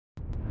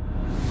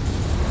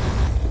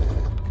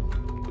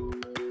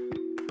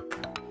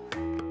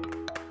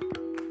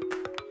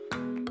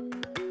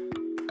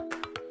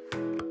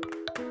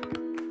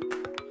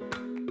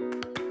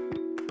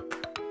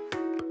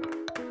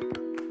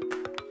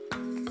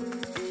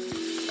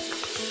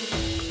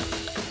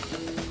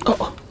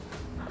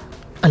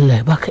Allah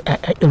ya baka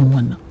ƴaƴa irin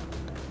wannan,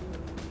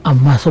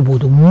 amma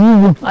saboda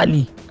mugun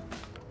hali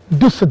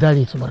duk su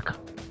dare su barka.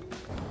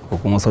 Ko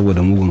kuma saboda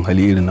mugun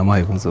hali irin na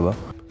mahaifinsu ba.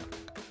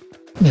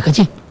 Me ka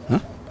ce?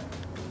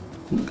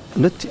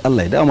 Natti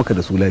Allah ya da maka da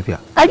su lafiya.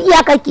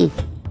 Ƙarya kake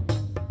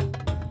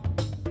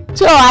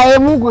cewa ya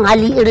mugun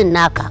hali irin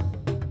naka.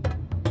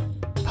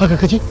 Haka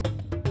ka ce?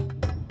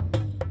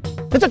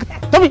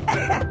 Tabi!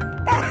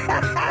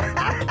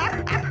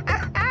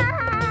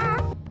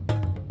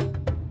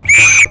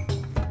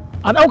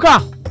 A ɗauka!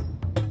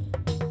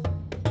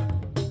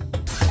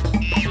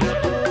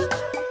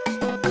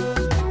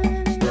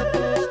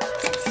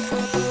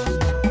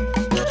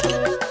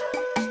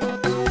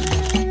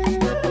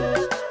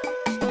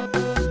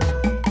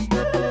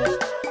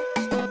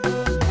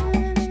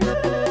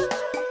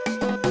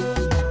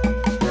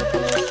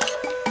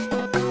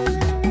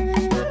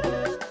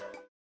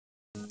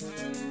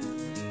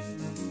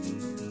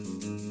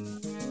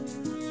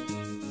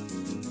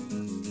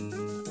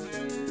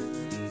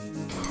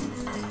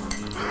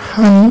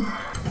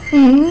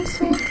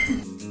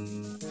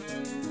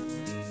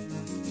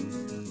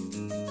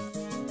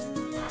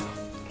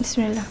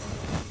 Bismillah.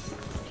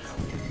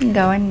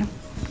 Ga wannan.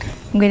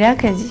 Guda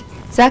ka ji,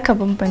 za ka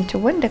bambanta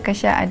wanda ka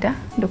sha a da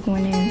da kuma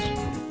na yanzu.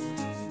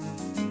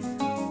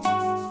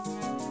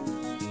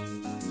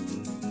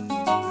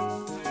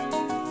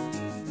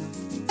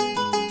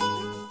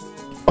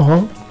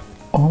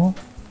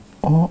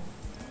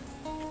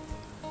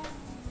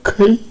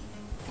 Kai?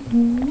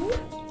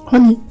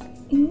 Hani?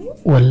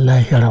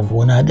 Wallahi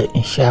rabona da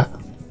in sha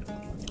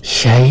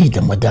shayi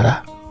da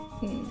madara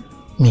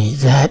mai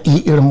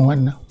zaɗi irin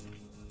wannan.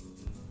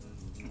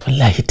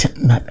 Wallahi tun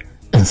na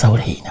ɗan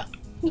saurayi na.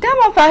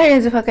 Dama fa har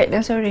yanzu fa kai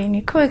ɗan saurayi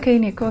ne, kawai kai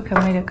ne kawai ka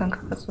mai da kanka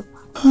ka tsufa.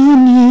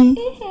 Hani,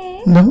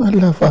 don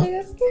Allah fa.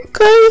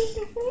 Kai.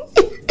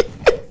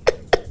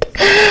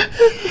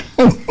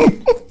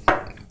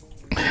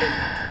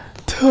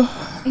 To,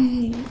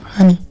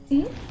 Hani,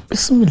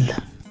 bismillah.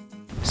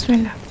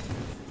 Bismillah.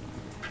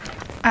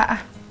 A'a,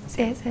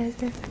 tsaye.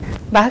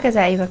 Ba haka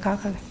za a yi ba kawo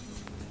kaga.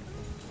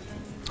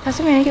 Ka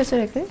san me nake so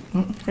da kai?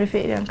 Rufe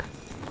idonka.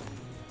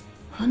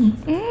 Hani,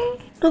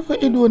 rufe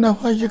ido na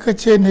fa kika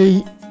ce na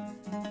yi.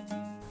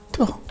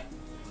 To,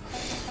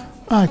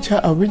 a ci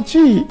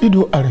abinci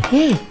ido a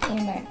rufe.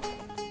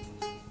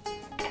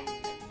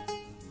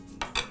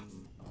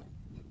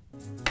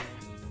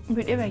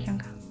 Buɗe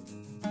bakinka.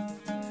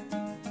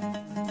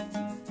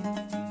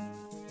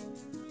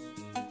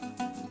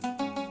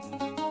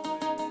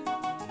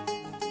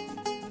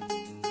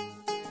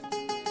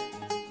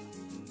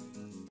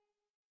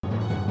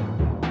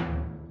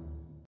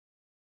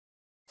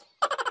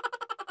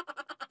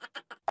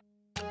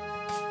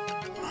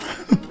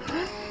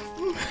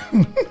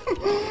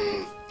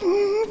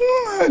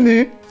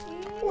 Ne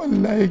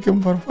wallahi kin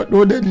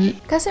farfado da ni.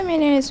 Ka san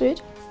menene sweet?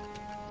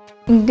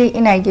 Dai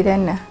ina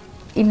gidan nan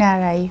ina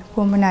raye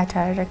ko muna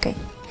tare da kai,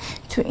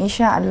 to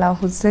insha Allah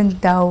zan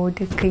dawo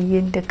da kai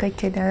yadda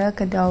kake da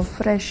zaka dawo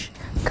fresh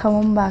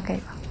kaman ba kai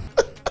ba.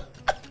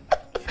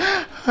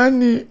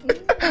 Hani,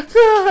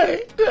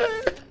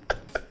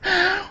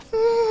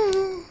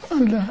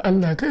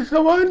 Allah kai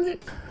ka bani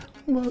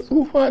ba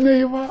tsufa na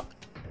yi ba.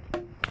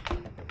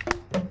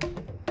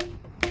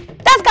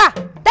 Taska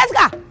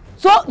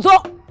zo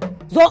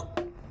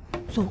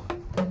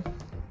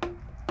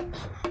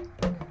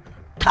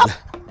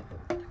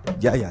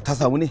Yaya ta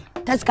samu ne?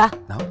 Taska,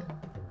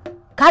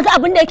 kaga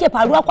abin da yake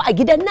faruwa ku a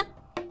gidan nan?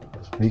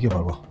 Me yake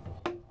faruwa?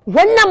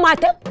 Wannan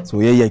matan?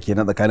 Soyayya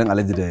kenan tsakanin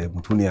Alhaji da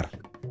mutuniyar.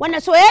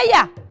 Wannan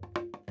soyayya?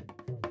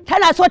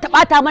 Tana so ta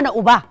bata mana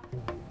uba.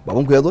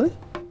 Babanku ya zo ne?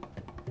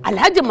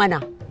 Alhaji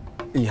mana.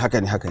 Haka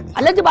ne.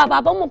 Alhaji ba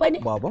babanmu bane?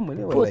 Babanmu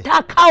ne To wallahi.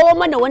 ta kawo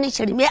mana wani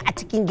shirme a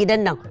cikin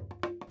gidan nan.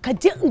 Ka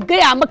ji in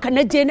gaya maka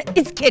na je na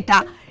iske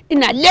ta,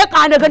 ina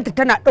leƙa na ganta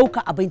tana ɗauka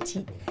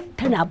abinci,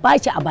 tana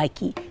bashi a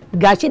baki,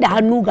 gashi da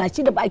hannu gashi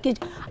da baki.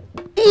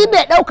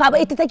 Bai ɗauka ba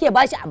ita take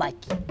bashi a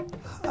baki.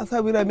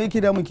 Sabira me yake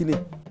damun ki ne?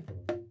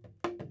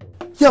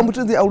 Ya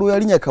mutum zai auro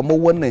yarinya kamar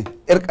wannan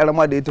yar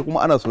karama da ita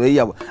kuma ana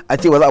soyayya a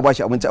ce ba za a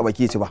bashi abinci a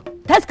baki ya ci ba.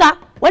 Taska,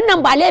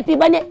 wannan ba laifi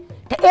bane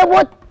ta ebo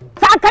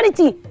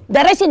sakarci da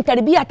rashin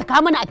tarbiyya ta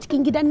kawo mana a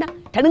cikin gidan nan,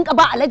 ta rinka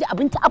ba Alhaji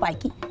abinci a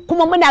baki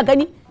kuma muna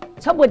gani,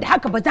 saboda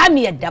haka ba za mu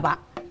yadda ba.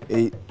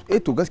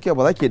 To gaskiya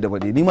ba za ki yadda ba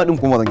ne, ni ma din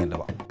kuma zan yadda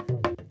ba.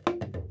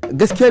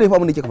 Gaskiya ne fa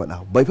abin da kika faɗa,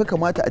 bai fa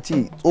kamata a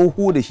ce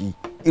tsoho da shi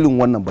irin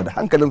wannan ba, da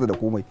hankalinsa da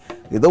komai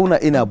ya zauna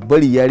ina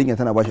bari yarinya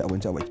tana bashi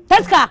abinci a baki.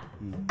 Taska,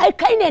 ai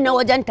kai ne na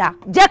wajenta,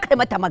 je kai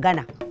mata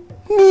magana.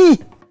 Ni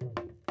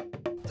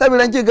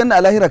Sabira ke ganna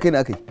a lahira kai ne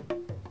akai.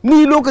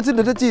 Ni lokacin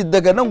da ta ce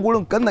daga nan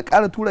gurin kan na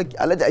ƙara tura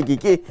Alhaji a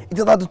keke,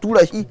 ita za ta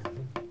tura shi,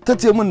 ta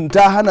ce min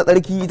ta hana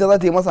tsarki ita za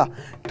ta yi masa,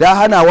 ta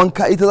hana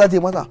wanka ita za ta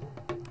yi masa.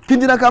 Kin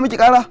ji na ka miki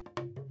ƙara?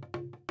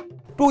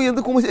 To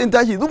yanzu kuma sai in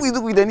tashi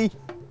zubi da ni.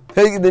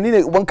 kai da ni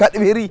ne ban kaɗi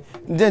beri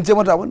in ce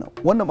mata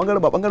wannan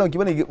bangaren ba bangaren ki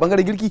bane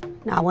bangaren girki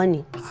na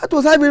wani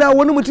to Sabira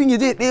wani mutum ya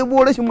je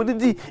ɗebo rashin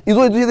mutunci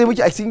izo zai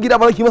miki a cikin gida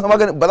ba za ki masa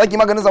magani ba za ki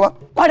maganin sa ba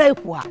kwarai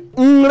kuwa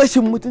in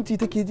rashin mutunci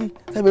take ji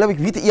Sabira ba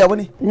ki fita iya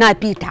bane na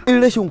fita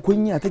in rashin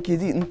kunya take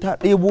ji in ta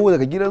ɗebo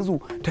daga gidansu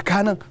ta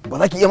kanan ba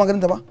za ki iya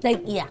maganin ta ba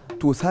zan iya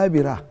to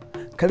Sabira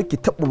kar ki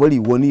taɓa bari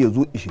wani ya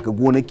zo ya shiga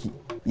gonaki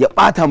ya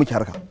ɓata miki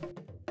harka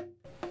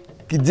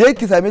ki je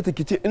ki same ta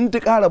ki ce in ta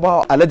ƙara ba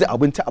wa Alhaji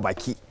abinci a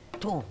baki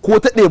ko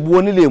ta ɗebi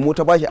wani lemo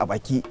ta bashi a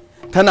baki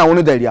tana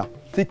wani dariya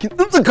sai kin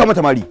tsintsinka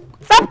mata mari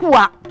tsaf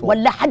kuwa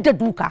wallahi har da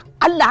duka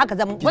Allah haka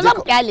zan ba zan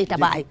kyale ta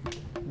ba ai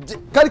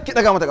kar ki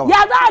daga mata gaba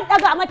ya za a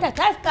daga mata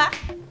kaska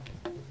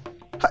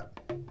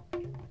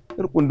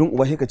yar kundin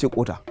uba sai ka ce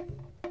kota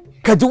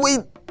ka ji wai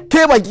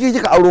ke ba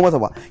kike ka auro masa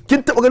ba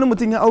kin taba ganin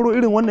mutum ya auro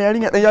irin wannan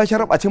yarinya dan ya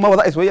sharaba ce ma ba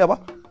za a yi soyayya ba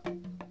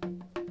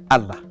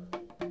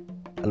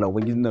Allah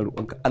ubangiji na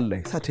roƙonka Allah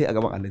ya sa ta yi a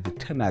gaban Alhaji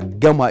tana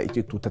gama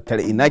yake to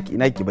tattare ina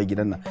ki ba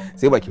gidan nan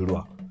sai bakin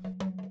ruwa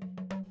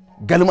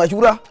galma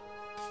shura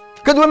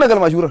ka ji wannan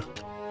galma shurar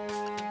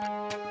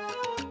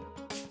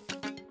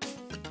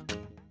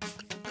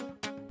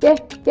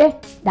ke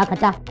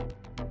dakata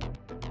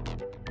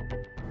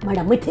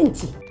mara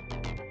mutunci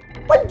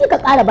wani kika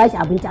ƙara bashi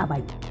abinci a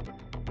baki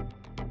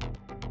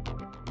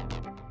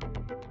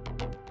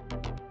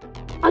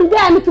an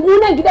gaya miki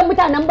munan gidan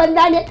mutanen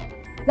banza ne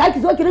za ki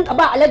zo ki rinka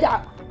ba Alhaji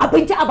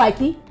abinci a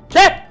baki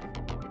ke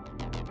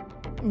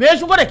me ya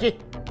shigo da ke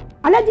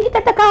Alhaji ita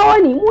ta kawo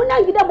ni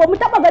munan gidan ba mu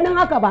taba ganin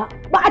haka ba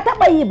a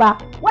taba yi ba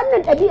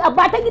wannan ɗabi'a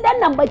ba ta gidan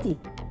nan ba ce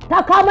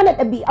ta kawo mana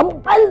ɗabi'an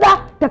banza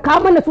ta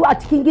kawo mana su a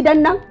cikin gidan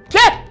nan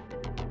ke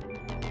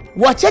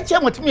wace ce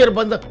mutumiyar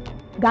banza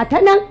ga ta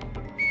nan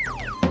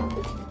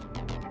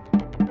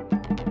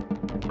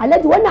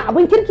Alhaji wannan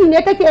abin kirki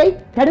ne take yi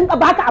ta rinka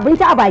baka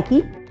abinci a baki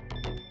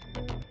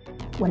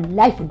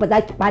wallahi ba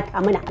za ki bata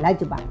mana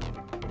Alhaji ba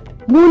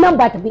mu nan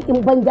ba tafi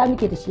in banza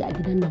muke da shi a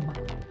gidan nan ba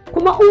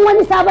kuma in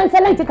wani sabon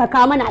salon kika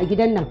kawo mana a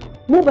gidan nan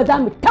mu ba za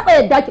mu taba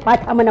yadda ki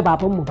bata mana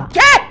baban mu ba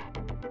ke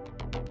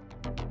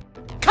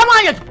kama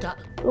ya tuta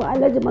to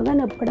Alhaji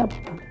magana fara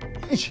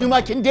shi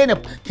ma kin daina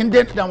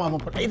dama mun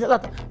fara ita za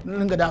ta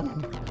ringa dama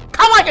mun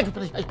kama ya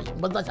tuta shi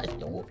banza shi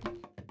yan wofi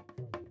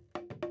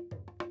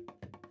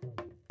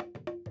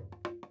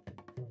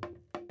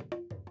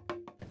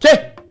ke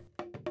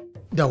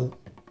dawo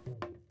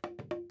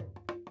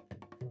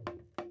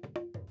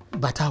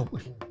ba ta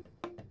haƙuri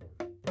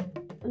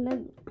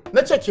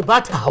na ce ki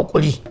ba ta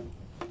haƙuri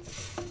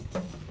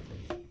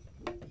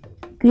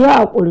ki yi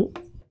haƙuri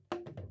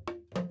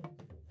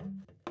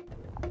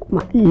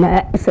kuma Allah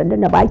ya isa da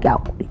na baki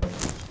haƙuri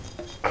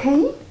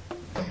kai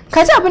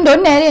ka ji abin da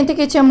wannan yarinyar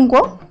take ce min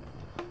ko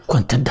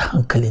kwantar da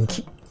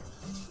hankalinki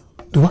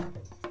duba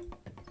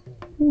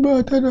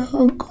ba ta da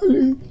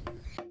hankali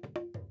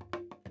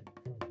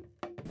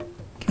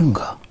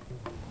kinga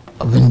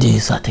abin da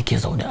yasa take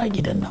zaune a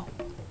gidan nan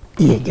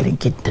iya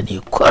girkinta ne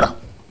kuran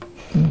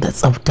da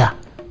tsafta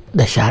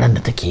da sharan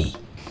da take yi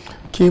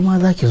ke ma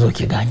za ki zo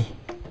ki gane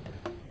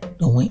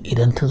domin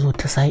idan ta zo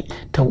ta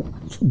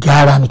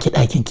gyara miki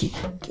ɗakin ki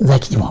za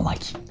ki ji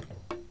mamaki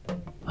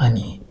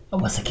hani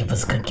ba sake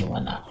fuskanki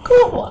wannan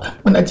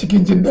muna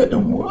cikin jin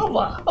daɗin mu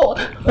ba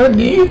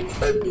hani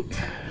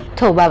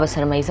to baba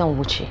sarmai zan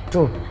wuce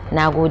to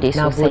nagode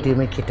sosai nagode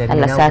miki da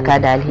Allah saka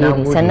da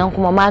alheri sannan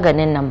kuma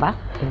maganin nan ba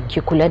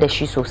ki kula da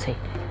shi sosai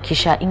ki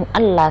sha in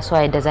Allah so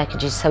yadda zaki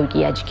ji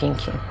sauki a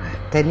jikinki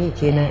ta ni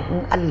kenan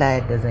in Allah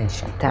yadda zan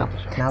sha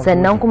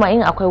sannan kuma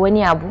in akwai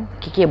wani abu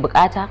kike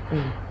bukata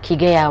ki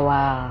gaya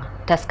wa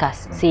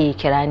taskas sai ya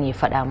kira ni ya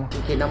faɗa mu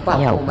kenan ba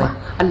komai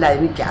Allah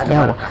ya miki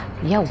albarka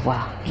yawa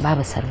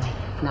baba sarmai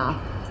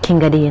kin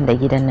ga dai yanda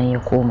gidan nan ya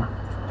koma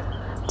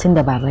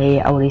tunda baba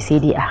yayi aure sai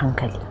dai a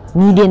hankali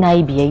ni dai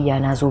nayi biyayya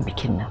na zo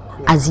bikin nan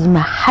Azima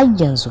har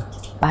yanzu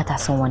ba ta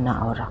son wannan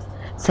auren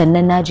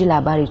sannan na ji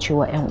labari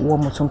cewa 'yan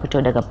uwanmu sun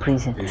fito daga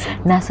prison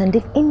na san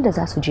duk inda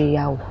za su je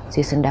yawo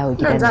sai sun dawo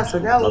gidan za su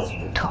dawo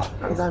to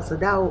za su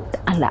dawo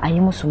Allah a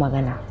yi musu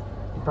magana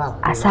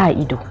a sa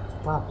ido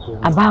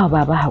a ba wa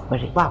baba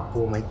haƙuri ba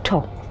komai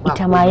to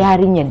ita ma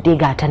yarinyar dai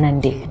ga ta nan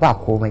dai ba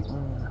komai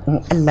in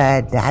Allah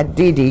ya da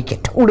hadde da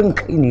yake taurin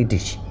kai ne da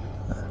shi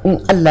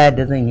in Allah ya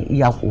da zan yi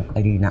iya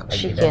kokari na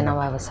shikenan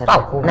baba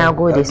sarki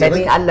nagode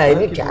sai Allah ya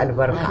miki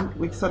albarka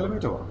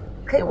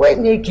kai wai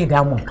ne yake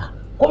damun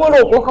ka kuma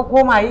roƙo ka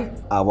koma yi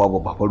a babu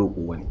ba fa roƙo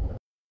wani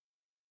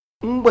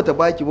in bata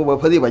baki ba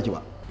fa zai baki ba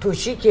to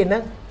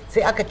shikenan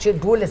sai aka ce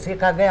dole sai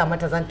ka gaya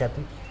mata zan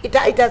tafi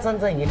ita san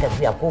zan yi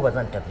tafiya ko ba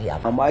zan tafiya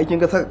ba amma aikin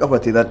ga saka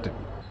kafa sai za ta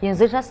tafi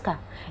yanzu taska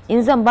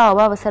in zan ba wa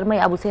baba sarmai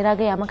abu sai na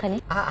gaya maka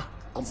ne a'a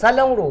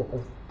salon roƙo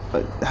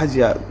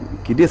Hajiya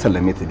ki dai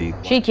sallame ta dai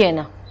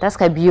shikenan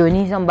taska biyo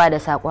ni zan ba da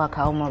sako a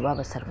kawo ma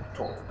baba sarmai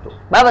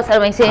baba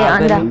sarmai sai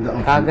an da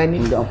ka gani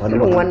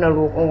irin wannan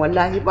roƙon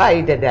wallahi ba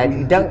yi da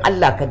dadi dan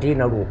Allah ka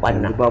daina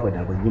roƙon nan baba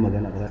da ban yi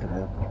magana ba za ta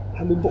bayar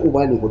halin ba uba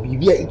ne ba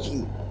bibiya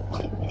yake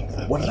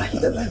wallahi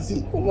da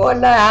zai kuma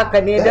wallahi haka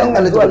ne dan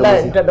wallahi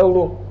in ta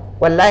dauro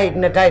wallahi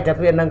na tayi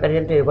tafiyar nan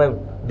ƙarshen ta ya bai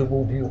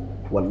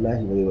 2000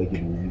 wallahi ba zai baki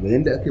dubu ba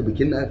yanda aka yi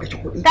bikin na aka kashe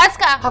kuɗi.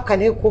 Taska. Haka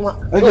ne kuma.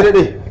 An ji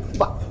dai.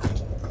 Ba.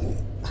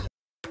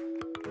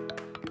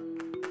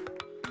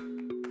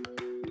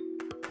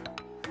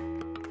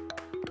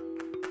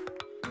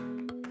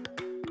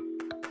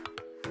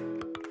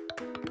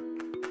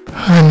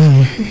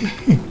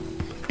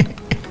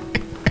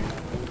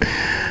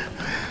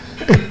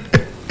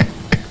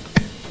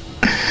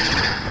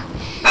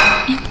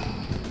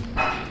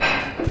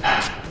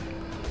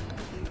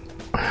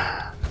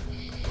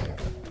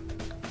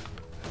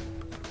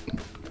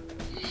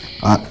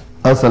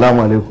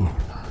 Assalamu alaikum.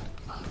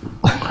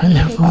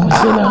 Alaikum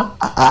assalam.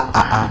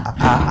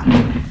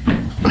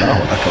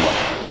 Allahu akbar.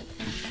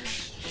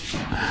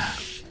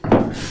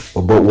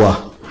 Babba uwa,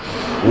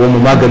 mu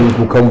maganin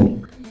kukanmu.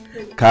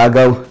 Ka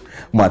ga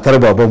matar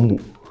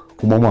babanmu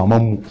kuma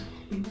mamanmu.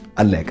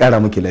 Allah ya kara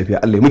miki lafiya,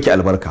 Allah ya miki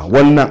albarka.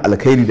 Wannan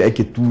alkhairi da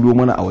ake turo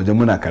mana a wajen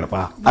muna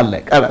karba. Allah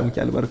ya kara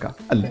miki albarka.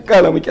 Allah ya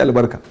kara miki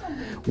albarka.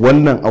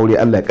 Wannan aure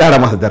Allah ya kara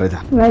masa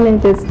daraja. Malam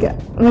Taska,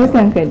 mun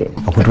san ka dai.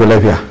 A fito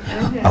lafiya.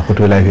 A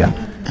fito lafiya.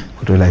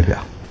 Fito lafiya.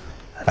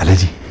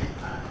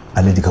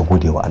 Alhaji ka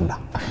gode wa Allah.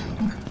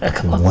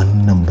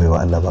 Wannan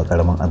baiwa Allah ba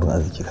karaman abin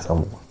arziki ka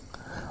samu.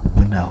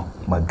 Muna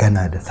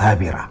magana da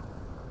Sabira.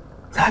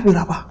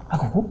 Sabira ba,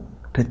 haka ko?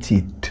 Ta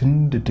ce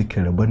tun da take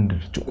rabon da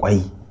ta ci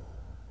kwai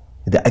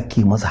da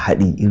ake masa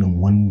haɗi irin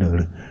wanda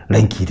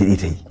ranki ta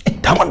yi.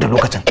 Ta manta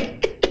lokacin.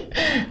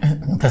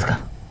 Taska,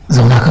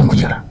 zauna kan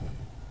kujera.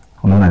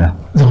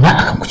 Zauna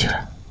akan kujera.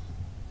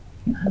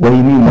 Wai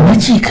ni na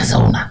ce ka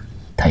zauna.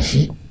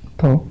 Tashi.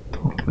 To,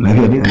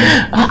 lafiya ne.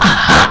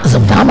 A'a,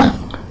 zauna ma.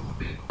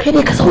 Kai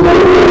dai ka zauna.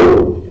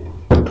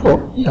 To,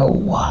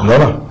 yawwa.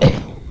 Zauna.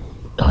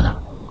 Zauna.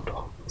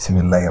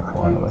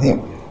 Bismillahirrahmanirrahim.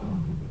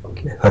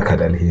 Haka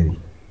da alheri.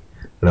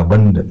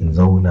 Rabon da in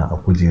zauna a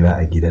kujera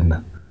a gidan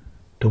nan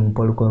tun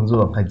farkon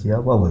zuwan hajiya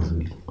ba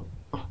wazuli.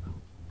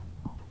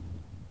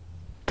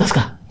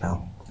 Taska.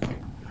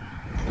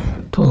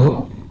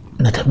 To,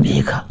 na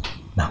tambaye ka.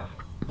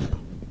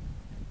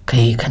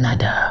 Kai kana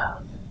da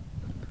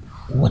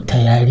wata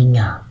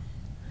yarinya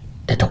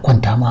da ta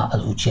kwanta ma a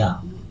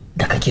zuciya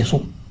da kake so?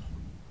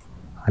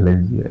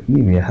 Alhaji,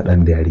 ni me ya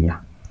haɗan da yarinya?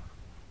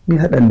 Me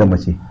haɗan da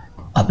mace?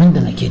 Abin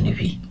da nake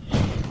nufi,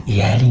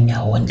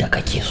 yarinya wanda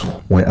kake so.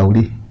 Wai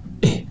aure?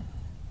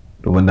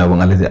 To wanda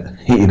abin Alhaji,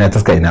 ina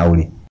Taska ina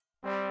aure.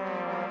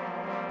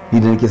 Ni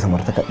da nake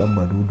samartaka dan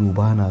Badudu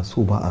ba na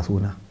so ba a so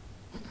na.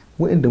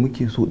 Wa'anda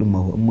muke so din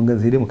ma in mun ga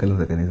sai dai mu kallon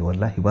zakane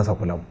wallahi ba sa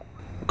kula mu.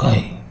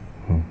 Kai,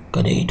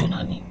 kada yi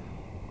tunani.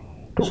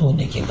 So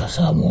nake ka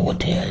samu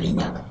wata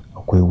yarinya.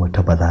 Akwai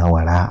wata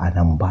bazawara a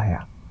nan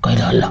baya. Kai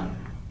da Allah.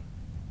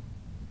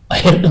 A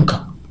hirɗinka.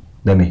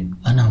 Da me?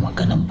 Ana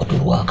maganan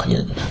budurwa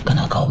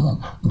kana kawo mun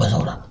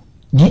bazaura.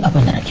 Ni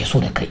abin da nake so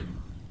da kai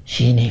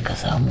shine ka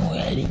samu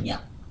yarinya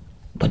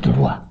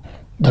budurwa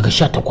daga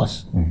 18.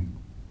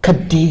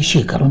 Kadda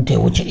shekarun ta ya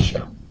wuce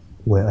 20.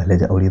 Wai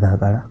Alhaji aure za ka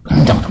kara?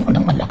 Dan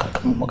Allah ka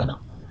kan magana.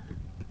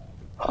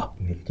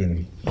 Me kake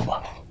ne? Duba.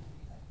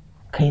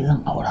 Kai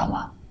zan aura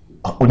ma.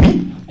 A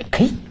uni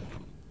kai?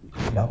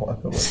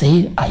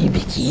 Sai a yi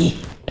biki.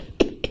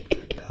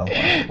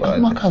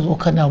 Amma ka zo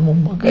kana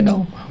mun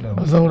magana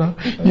ba zaura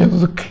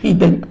yanzu kai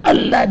dan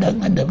Allah dan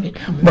annabi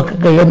baka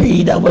ga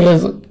yanayi da ba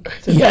yanzu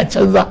ya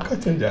canza.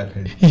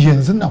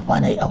 Yanzu na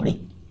kwana yi aure.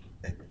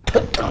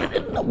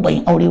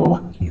 Ban aure ba.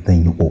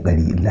 Zan yi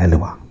kokari in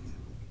laluba.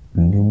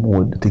 Nemo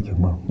wadda take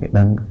ma mai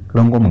dan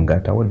rangwamen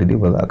gata wadda dai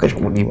ba za a kashe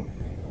kuɗi ba.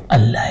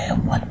 Allah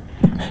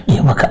ya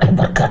maka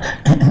albarka.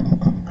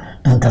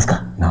 Taska.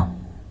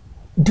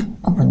 Duk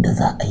abin da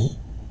za a yi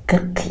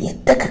kar ka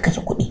yadda ka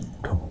kashe kuɗi.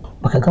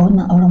 Baka ga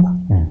wannan auren ba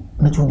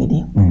na juni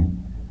dai?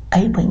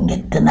 Ai ban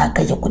yadda na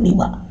kashe kuɗi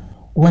ba.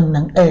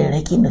 Wannan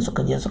ƙararraki da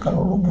suka je suka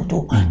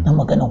rubuto na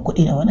maganan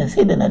kuɗi na wannan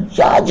sai da na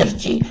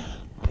jajirce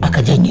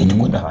aka janye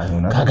tukuna.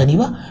 Ka gani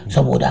ba?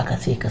 Saboda haka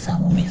sai ka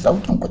samu mai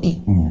saukin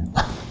kuɗi.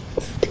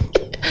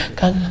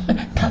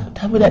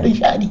 Ta fi daɗin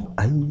sha'ani.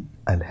 Ai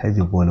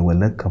Alhaji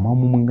walwalar kama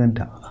mu mun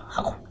ganta.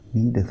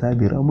 Ni da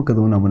Sabira muka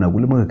zauna muna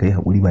gulma ka kai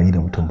haƙuri ba ni da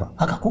mutum ba.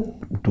 Haka ko?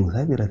 To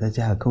Sabira ta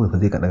ce haka kawai fa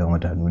sai ka ɗaga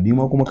mata hannu. Ni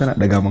ma kuma kana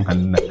ɗaga min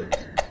hannun nan.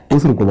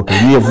 Usul ko baka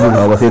yi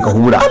hura ba sai ka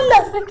hura.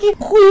 Allah sarki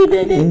ku yi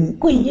daidai.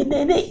 Ku yi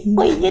daidai.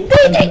 Ku yi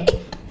daidai.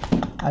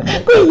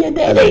 Ku yi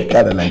daidai.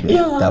 Kada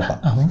lafiya. Tafa.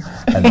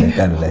 Allah ya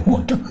kada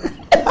lafiya.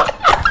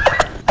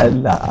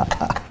 Allah.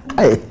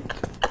 Ai.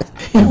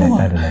 Allah ya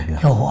kada lafiya.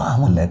 Yawa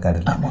amin. Allah ya kada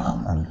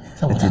lafiya.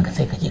 Saboda haka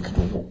sai ka je ka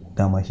dubo.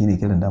 Dama shine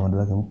kiran dama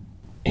da zaka mu?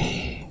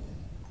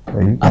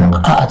 Amma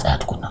a tsaya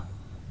tukuna.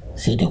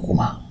 Sai dai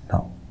kuma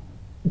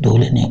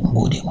dole ne in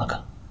gode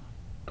maka.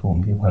 To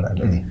me fara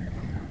Alhaji?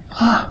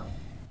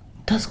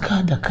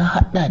 Taska da ka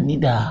haɗa ni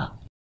da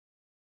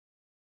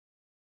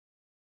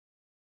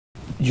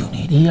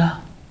Junaidiya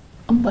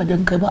an ba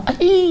dan kai ba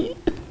ai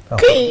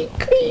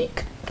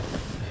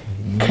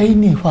kai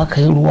ne fa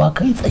kai ruwa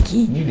kai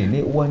tsaki. Ni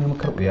ne uwa ne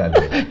muka rubuya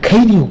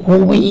kai ne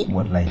komai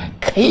wallahi.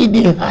 Kai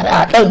ne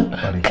haraɗan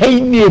kai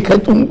ne ka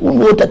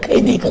tunkuno ta kai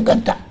ne ka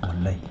ganta.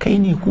 Kai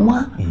ne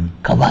kuma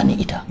ka bani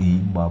ita.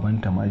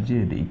 Babanta ma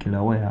jiya da ikila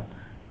waya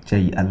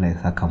Cai Allah ya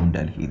saka mun da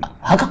alheri.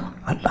 Haka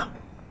Allah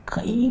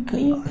kai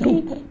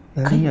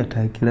yarinya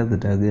ta kira da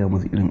ta gaya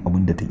musu irin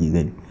abin da take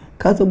gani.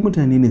 Ka san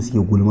mutane ne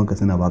suke gulman ka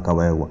suna baka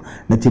bayarwa.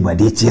 Na ce ba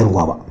dai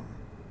ciyarwa ba.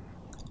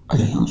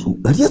 Ariyansu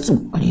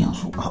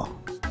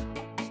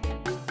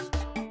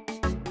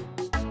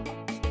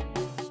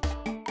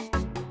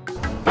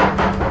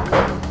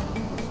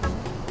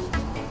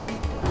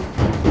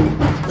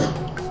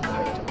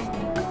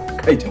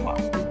kai jama'a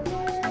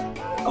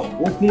ko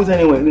kuma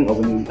mutane wani irin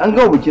abu ne an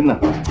gawo bikin nan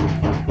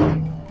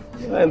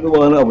yanzu ba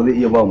wani abu zai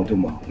iya ba mutum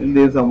ba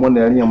inda ya samu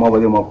wannan yarinya ma ba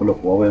zai ma kula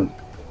kuwa ba yanzu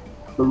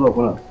sai zuwa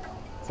kuna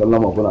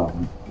sallama kuna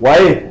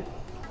waye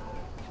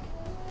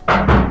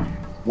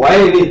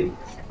ne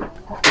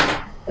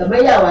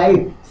tambaya waye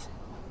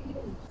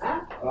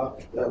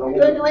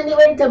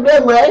wani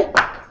tambayan waye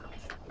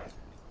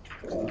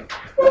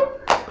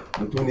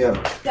mutuniyar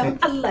dan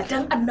Allah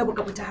dan annabi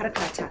ka fita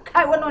harka ta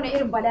kai wannan wani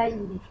irin bala'i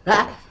ne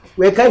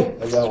wai kai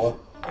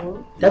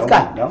daska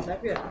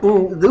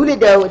zuli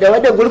da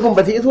wannan gurgun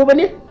ba su iso ba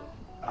ne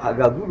a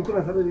ga zulu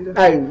kuna sanar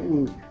da ai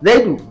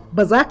zaidu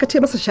ba za ka ce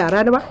masa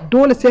shara ne ba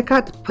dole sai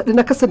ka faɗi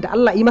na kasan da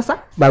Allah yi masa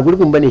ba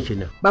gurgun bane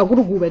kenan ba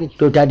gurgu bane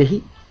to ta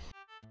dahi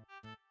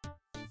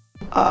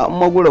a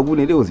amma guragu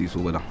ne dai wasu iso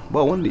ba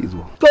ba wanda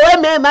izo to wai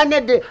me ma ne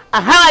da a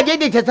hawa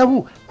dai ta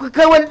sahu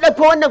kai wani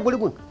ɗauko wannan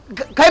gurgun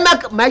kai ma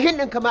mashin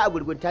ɗin kama a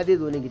gurgunta zai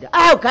zo na gida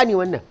a hauka ne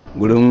wannan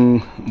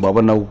gurin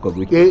baban na kuka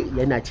zo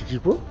yana ciki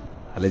ko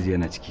Alhaji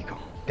yana ciki kam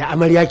da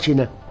amarya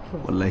kenan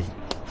wallahi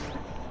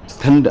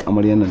tun da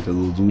amaryan nan ta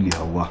zo zuli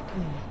hawa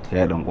ta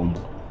ya Dankwambo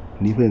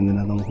ni fa yanzu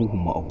na zama hukun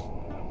ma'abu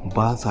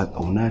ba sa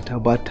kauna ta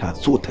ba ta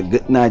so ta ga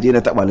na je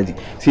na taba Alhaji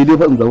sai dai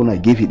fa in zauna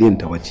gefe ɗayan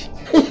ta bace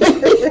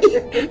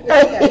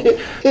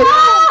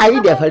ai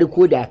da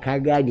farko da ka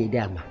gane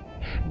dama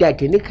da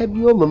tuni ka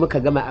biyo mu muka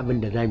gama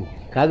abin da zamu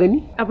ka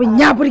gani abin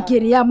ya burge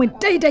ni ya mun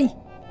daidai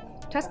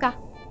taska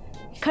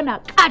kana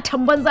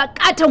katan banza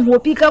katan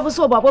hofi ka fi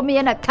so babanmu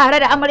yana tare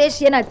da amarya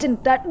shi yana jin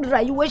daɗin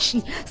rayuwar shi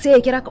sai ya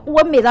kira ka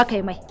uwan me za ka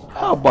yi mai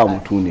ha ba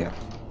mutuniyar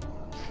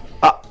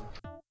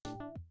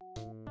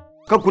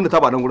kar kunna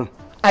taba nan gurin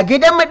a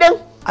gidan mu din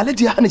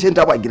Alhaji ya hana shan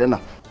taba a gidan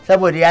nan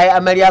saboda yayi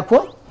amarya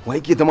ko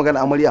wai ke ta magana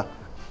amarya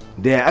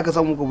da ya aka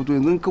samu ka fito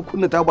yanzu ka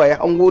kunna taba ya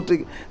hango ta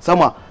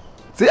sama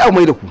sai a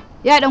mai da ku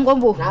ya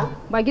Dankwambo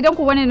ba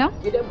gidanku bane nan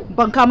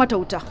ban ka mata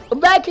wuta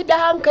ba ki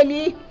da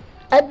hankali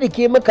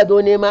arziki muka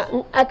zo nema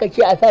in aka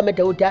ce a sa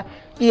mata wuta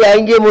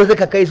iyayen gemo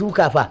suka kai su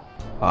kafa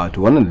a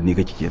to wannan da ni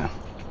kake kenan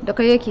da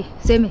kai yake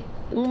sai me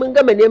in mun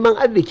gama neman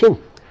arzikin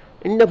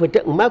in na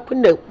fita in ma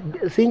kunna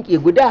sinki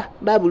guda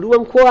babu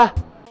ruwan kowa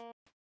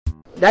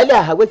dala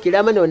hawa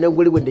kira mana wannan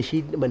gurgun da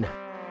shi mana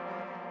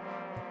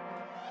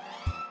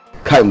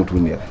kai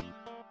mutuniyar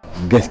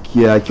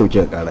gaskiya kyau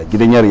kika kara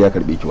gidan yari ya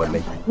karbe ki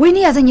wallahi wai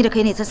ni ya zan yi da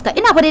kai ne taska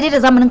ina fa daidai da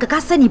zamanin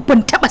ka sani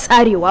ban taba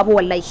sarewa ba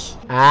wallahi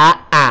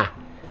a'a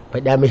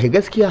faɗa mishi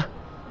gaskiya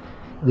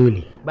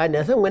dole ba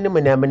na son wani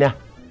munamuna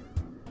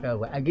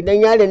a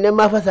gidan yaron nan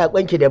ma fa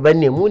sakonki daban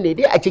ne mu ne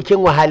dai a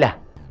cikin wahala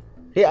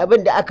sai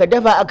abin da aka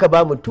dafa aka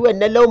ba mu tuwon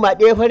na lauma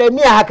ɗaya farar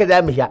miya haka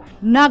za mu sha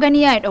na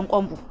gani yayi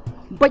Dankwambo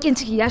bakin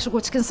ciki ya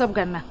shigo cikin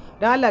sabgan nan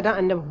dan Allah dan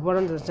annabi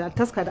baron da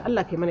taska da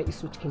Allah kai mana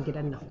iso cikin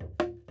gidan nan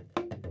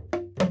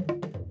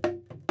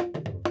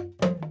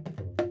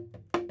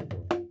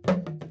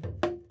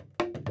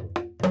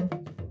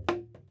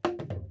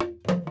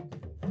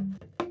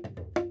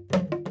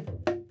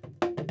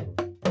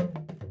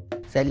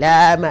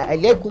Salamu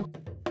alaikum.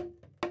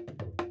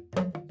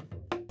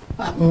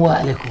 Wa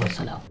alaikum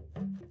assalam.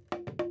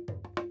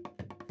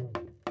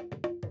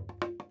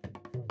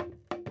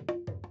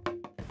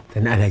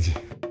 Sani Alhaji.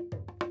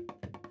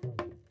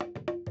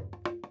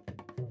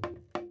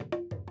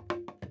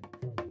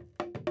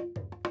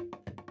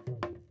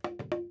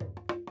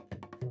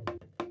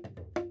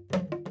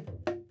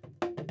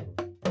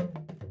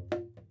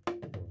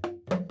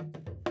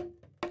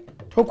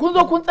 To kun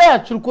zo kun tsaya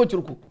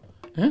cirko-cirko.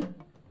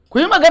 Ku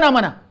yi magana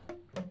mana.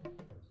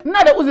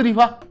 Ina da uzuri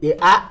fa.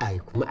 A'a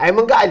kuma ai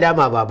mun ga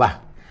alama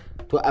baba.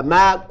 To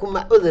amma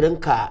kuma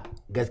uzurinka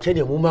gaske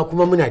ne mu ma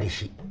kuma muna da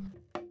shi.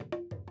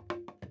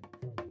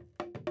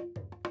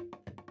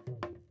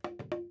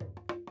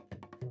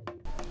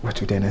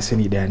 Wato da na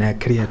sani da na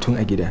karya tun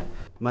a gida.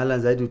 Mallam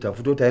Zaidu ta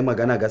fito ta yi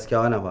magana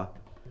gaskiya wannan fa.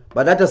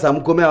 Ba za ta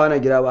samu komai a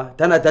wannan gida ba.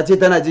 Ta ce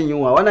tana jin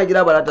yunwa. Wannan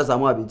gida ba za ta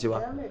samu abinci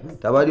ba.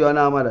 Ta bari wani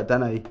amara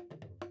tana yi.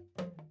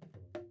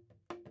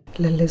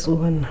 Lallai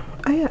tsohon nan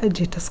ai ya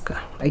aje taska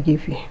a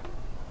gefe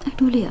ai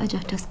dole ya aje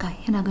taska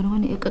yana ganin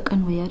wani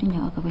ƙaƙƙano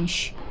yarinya a gaban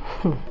shi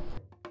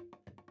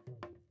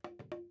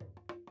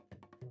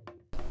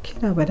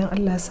kina ba dan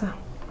Allah sa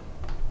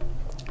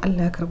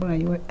Allah ya karɓi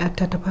rayuwar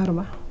ƴata ta fara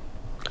ba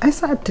ai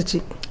sa'ad ta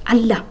ce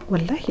Allah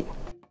wallahi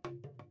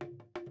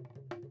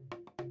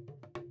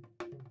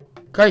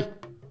Kai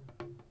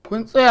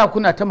kun tsaya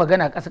kuna ta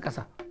magana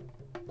ƙasa-ƙasa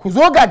ku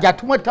zo ga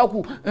jatumar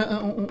taku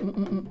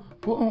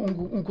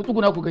ku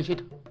tsuguna ku gaishe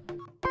ta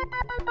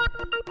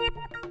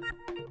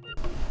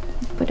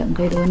fadan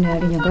gaida wannan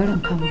yarinya garan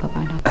kama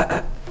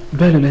gabana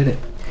Dole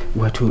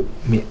wato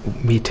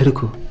mai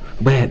tarko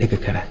baya daga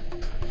kara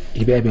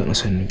ibi abin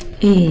usanni.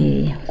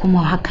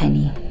 Kuma haka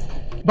ne.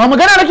 Ba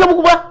magana nake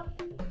muku ba.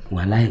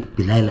 Wallahi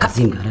bilahi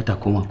lazim gara ta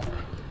koma ku.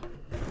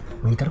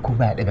 Mai tarko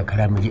ba ya daga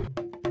kara muje.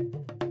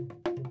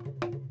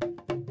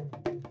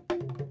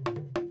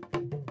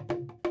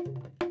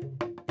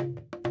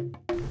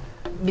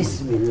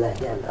 Bismillah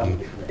ya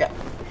Allah.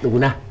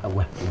 Duguna,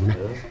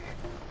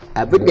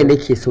 abin da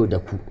nake so da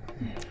ku,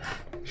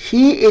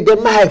 shi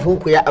idan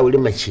mahaifinku ya auri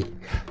mace,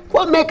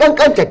 ko mai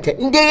kankantarta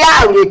in dai ya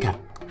aure ta,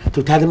 to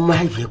ta zama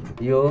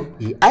mahaifiyarku. Yo.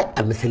 Ai, a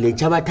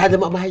musulunci ma ta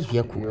zama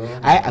mahaifiyarku.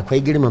 Ai,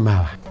 akwai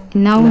girmamawa.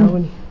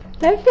 Nauni.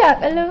 Lafiya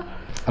kalau.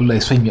 Allah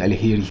ya sanya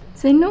alheri.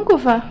 Sannun ku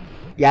fa.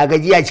 Ya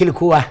gajiya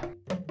cilkowa.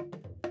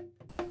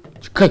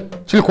 Kai,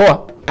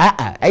 cilkowa.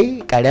 A'a,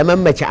 ai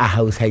karaman mace a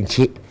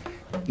Hausance.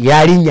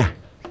 Yarinya.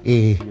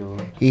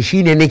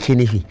 Shi ne nake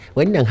nufi.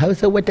 Wannan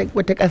Hausa wata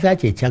ƙasa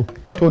ce can.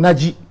 To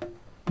naji.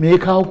 Me ya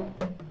kawo?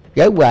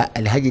 Yawwa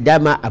Alhaji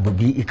dama abu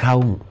biyu i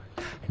kawo mu.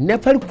 Na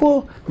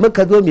farko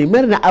muka zo mai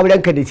murna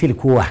aurenka da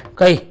cilkowa.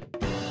 Kai.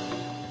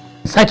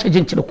 Sake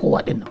jin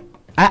cilkowa din nan.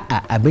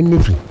 A'a, abin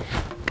nufi.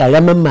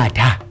 Karaman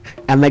mata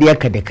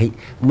amaryarka da kai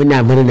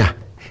muna murna.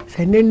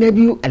 Sannan na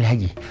biyu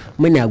Alhaji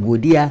muna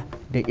godiya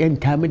da yan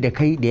tamu da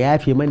kai da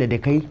yafe mana da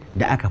kai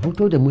da aka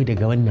fito da mu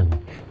daga wannan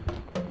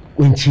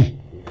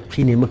kunci.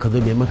 Shine muka zo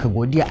mai maka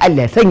godiya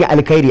Allah ya sanya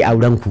alkhairi a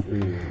aurenku.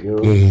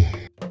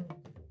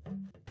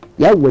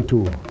 Yawwa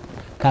to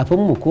kafin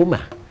mu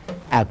koma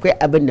akwai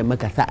abin da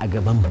muka sa a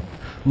gaban mu.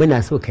 Muna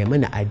so kai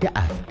mana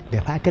addu'a da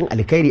fatan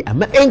alkhairi a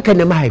matsayinka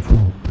na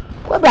mahaifinmu.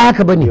 Ko ba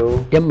haka bane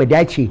dan mu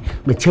dace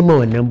mu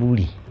cimma wannan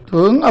buri.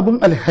 To in abin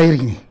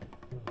alkhairi ne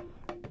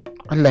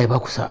Allah ya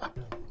ba ku sa'a.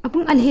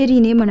 Abun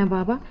alheri ne mana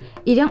baba.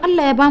 Idan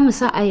Allah ya ba mu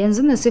sa'a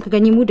yanzu nan sai ka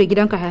gani mu da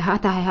gidanka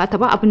haihata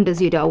ba abin da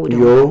zai dawo da.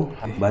 Yo,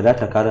 ba za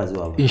ta kara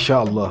zuwa ba.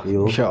 Insha Allah.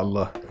 Insha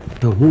Allah.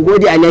 To mun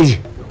gode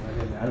Alhaji.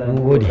 Mun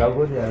gode.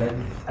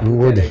 Mun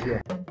gode.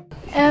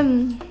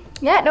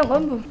 Ya dan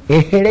kwambo.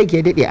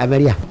 Rake dade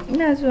amarya.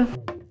 Ina zuwa.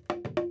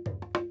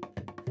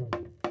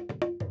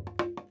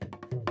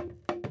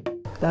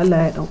 Da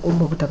Allah ya dan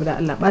kwambo ku tafi da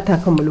Allah bata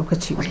kan mu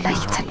lokaci.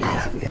 Wallahi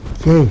tallahi.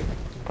 Ke,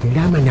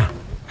 kira mana.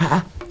 A'a,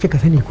 kika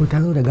sani ko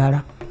ta zo da gara?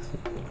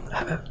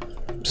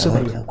 Sabar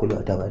ya kula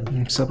ta bari.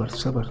 Sabar.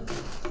 Assalamu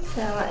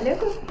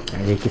alaikum.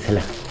 Alaikum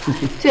salam.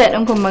 To ya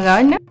dan kwambo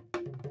ga wannan?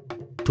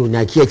 To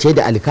na kiya ce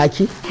da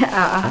alkaki?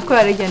 A'a, ko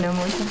rage na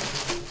mota.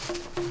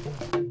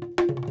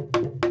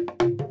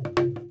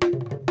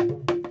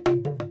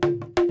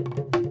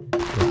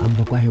 To an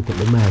ba kwahe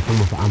kuɗin mahaifin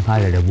mu fa an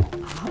fara rabu.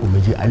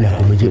 Kuma je Allah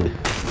kuma je.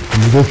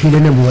 Kuma je fili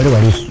na mu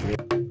warware.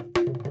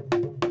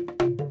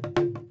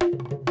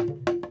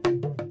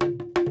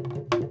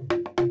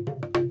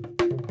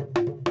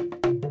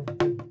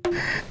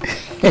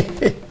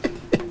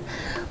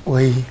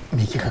 Wai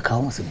me kika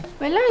kawo musu ne?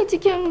 Wallahi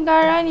cikin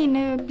gara ne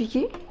na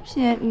biki shi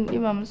ne din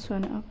diba musu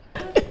wani abu.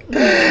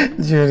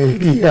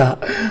 Juriya,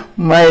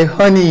 my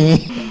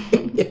honey.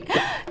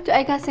 To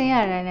ai ka san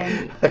yara na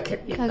ne.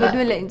 Kaga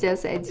dole in ja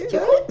su a jiki.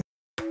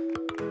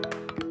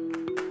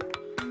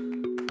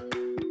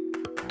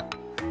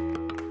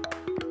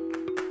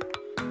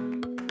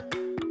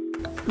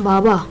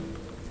 Baba.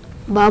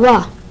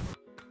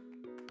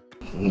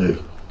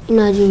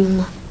 Ina jin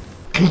yunwa.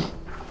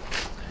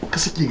 Ka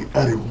sake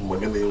ƙare mun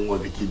magana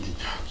yunwa da ke ji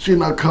sai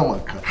na kama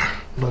ka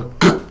na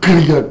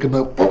kakkarya ka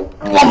na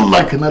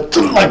ɓaɓɓalla ka na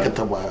cilla ka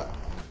ta baya.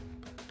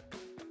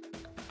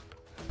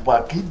 Ba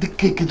kai duk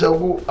kai ka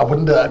jago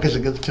abinda aka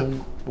shiga cikin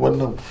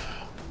wannan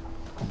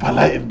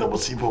bala'in da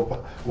masifar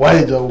ba.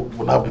 Waye jawo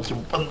munafikin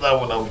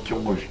banza munafikin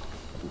mashi.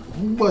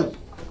 Ba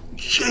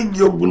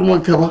shagiyar gulman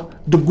ka ba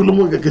duk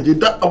gulman ka kaje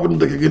duk abin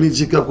da ka gani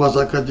sai ka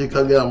kwasa ka je ka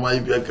gaya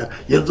mahaifiyarka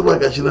yanzu ba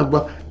gashi nan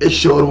ba yan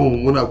shawarma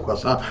muna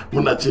kwasa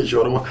muna cin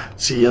shawarma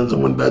sai yanzu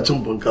mun da cin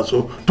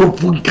bunkaso to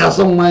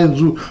bunkason ma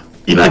yanzu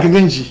ina ka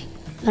gan shi.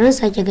 Baran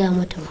sake gaya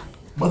mata ba.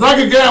 Ba za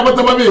ka gaya mata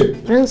ba me?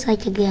 Baran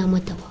sake gaya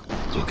mata ba.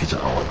 Zo ki ji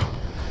a wato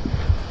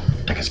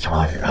da gaske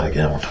ma ka kara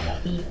gaya mata ba.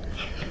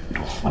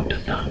 To wanda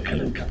da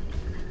hankalinka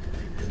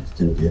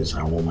yanzu zai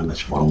samu mana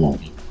shawarma mu.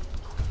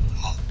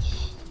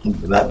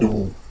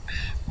 Daɗin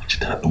ci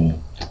daɗin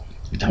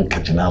idan ka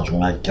ji na zo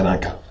na kira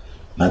ka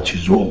na ci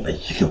zo in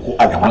aiki ka ko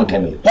a gaban ka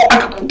ne ko a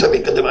gaban ta ne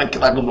ka ji na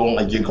kira ka zo in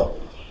aiki ka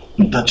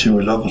in ta ce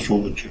mai za ka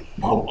so ka ce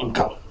ba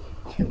ruwanka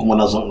kuma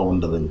na san abin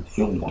da zan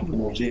yi in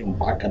kuma sai in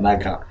baka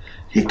naka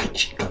sai ka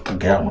ci ka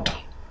gaya mata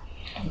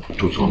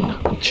to zo na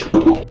ci.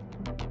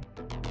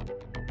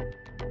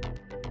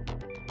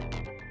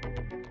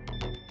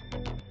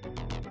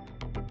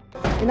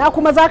 Ina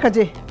kuma za ka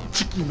je?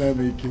 Ciki na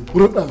ne ke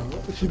burɗa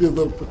shi ne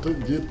zan fita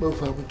je ɗan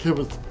samu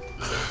kemis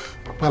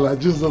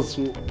falajin zan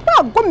so. Ba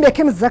gun mai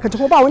kemis zaka ji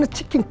ko ba wani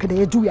cikin ka da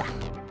ya juya.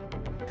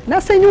 Na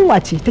san yunwa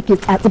ce take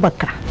tsatsubar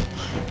ka.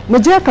 Mu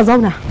je ka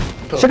zauna.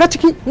 Shiga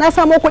ciki na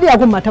samo kuɗi a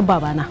gun matan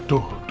babana.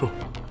 To.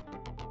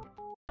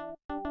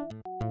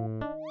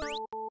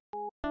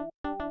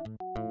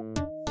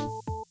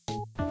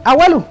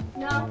 Awalu.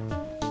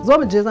 Zo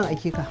mu je zan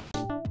aike ka.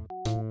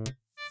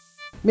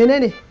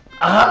 Menene?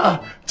 A'a,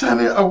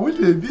 cane a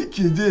wuce ne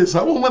ke je ya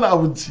samu mana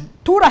abinci.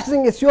 Tura shi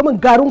zan ya siyo min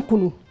garin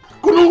kunu.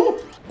 Kunu?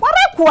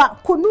 Kwarai kuwa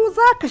kunu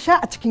za ka sha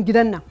a cikin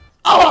gidan nan.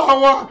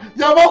 Awa,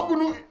 ya ba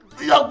kunu,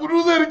 ya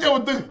kunu zai rike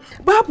mutum.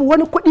 Babu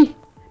wani kuɗi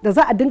da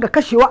za a dinga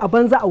kashewa a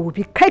banza a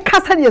wofi. Kai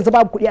ka sani yanzu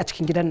babu kuɗi a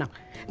cikin gidan nan.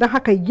 Don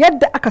haka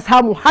yadda aka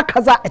samu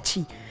haka za a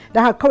ci.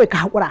 Don haka kawai ka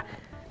haƙura.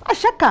 A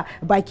shakka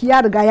baki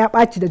ya riga ya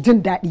ɓaci da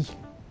jin daɗi.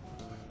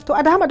 To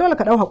a dama dole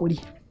ka ɗau haƙuri.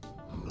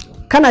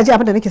 Kana ji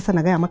abin da nake son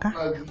na gaya maka?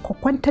 Ka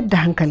kwantar da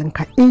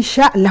hankalinka.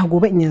 Insha Allah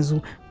gobe in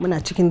yanzu muna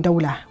cikin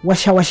daula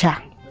washa-washa.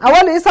 A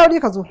wani sauri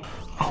ka zo.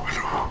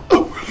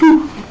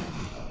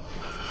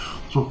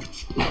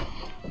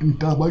 In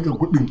ta baka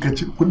kuɗin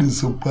kace kuɗin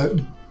sun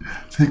faɗi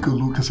sai ka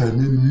zo ka same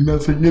ni na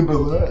san yadda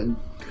za a yi.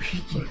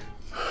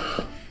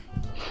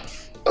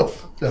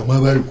 Ya ma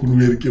za yi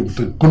kunu ya rike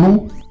mutum.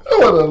 Kunu?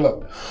 Yawa da Allah.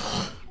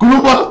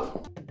 Kunu ba?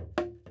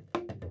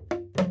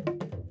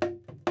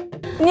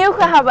 Ni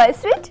ku haba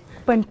sweet?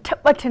 Ban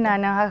taɓa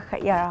tunanin haka ka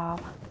iya rawa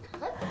ba.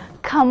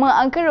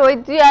 Kamar an kare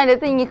wajiya da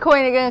zan yi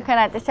kawai na ganga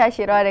kana ta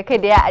tashi rawa da kai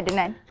da ya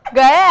Adnan.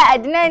 Ga ya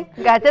Adnan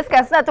ga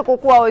taska suna ta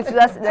kokowa wasu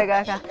za su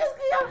daga ka.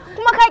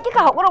 Kuma ka kika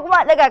haƙura kuma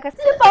a daga ka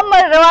sai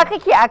famar rawa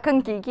kake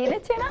akan keke na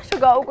ce na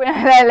shiga uku na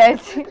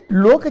lalace.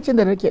 Lokacin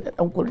da nake da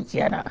ɗan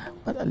kurciya na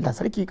Allah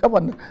sarki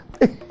kafan nan.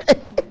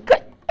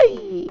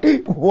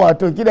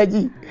 Wato kina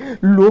ji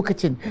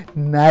lokacin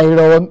na yi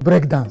rawan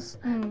break dance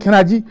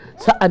kina ji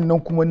sa'an nan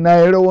kuma na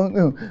yi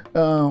rawan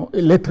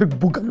electric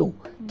boogaloo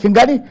kin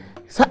gani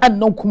sa'an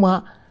nan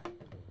kuma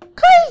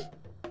kai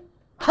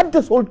har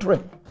da soul train.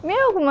 Me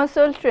kuma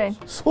soul train?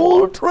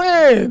 Soul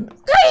train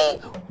kai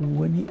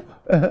wani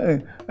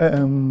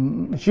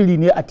shiri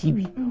ne a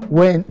TV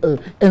wayan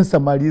 'yan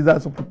samari za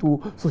su fito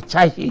su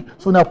cashe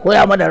suna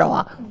koya mana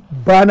rawa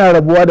ba na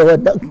rabuwa da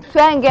wannan.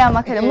 Sai an gaya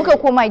maka da muka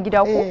koma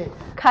gida ko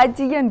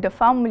kaji yanda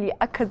family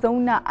aka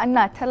zauna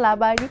ana ta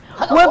labari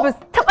wai ba su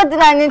taɓa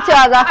tunanin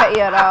cewa za ka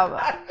iya rawa ba.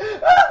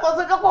 Ba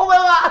su ka komai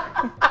ba.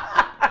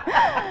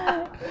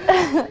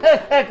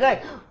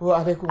 Wa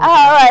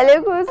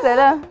alaikum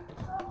salam.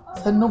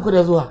 Sannun ku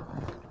da zuwa.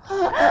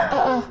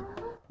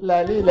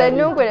 Lale lale.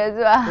 Sannun ku da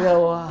zuwa.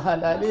 Yawa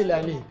lale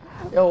lale.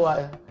 Yawa.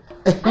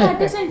 Ana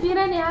ta shan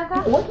fira ne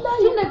haka?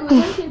 Wallahi. Tun daga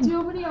wajen ke jiyo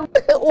murya.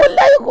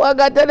 Wallahi kuwa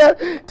ga ta nan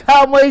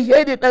ta mai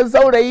shaidi dan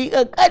saurayi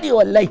kankani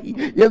wallahi.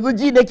 Yanzu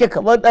ji nake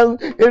kamar dan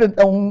irin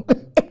dan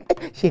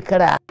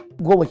shekara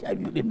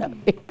 12 din nan.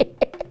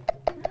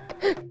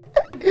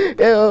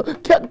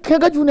 Ke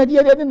ga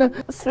Junadiya ne nan?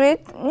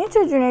 Sweet, ni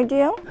ce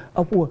Junadiya?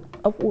 Afuwa.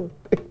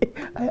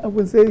 Ai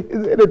abun sai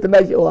da tana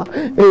shewa.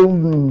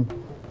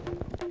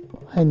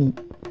 Hani.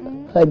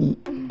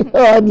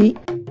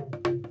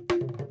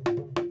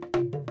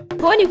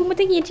 Wani kuma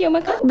take ce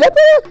maka?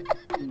 Gaba.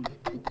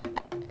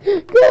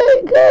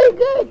 Kai.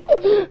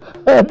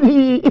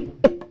 Hani.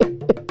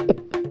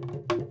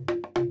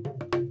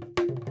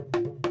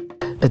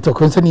 To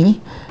kun sani ne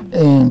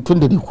tun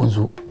da ni kun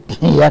zo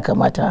ya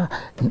kamata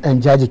in dan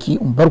jajiki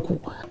in bar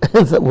ku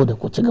saboda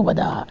ku ci gaba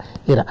da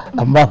hira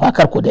amma fa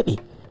kar ku dade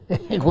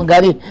kun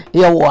gane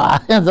yawa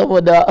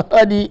saboda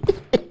hani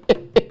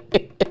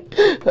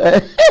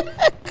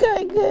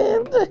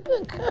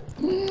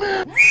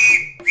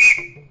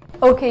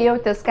Ok, yau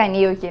taska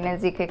ne yau kenan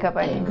zai kai ka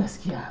bani.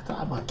 Gaskiya to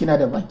amma kina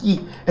da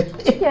baki.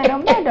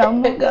 Kenan ba da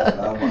mu.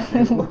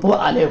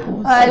 Wa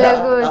alaikum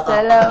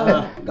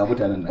salam. Ga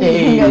mutanen nan.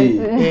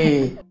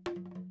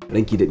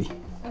 Ranki dade.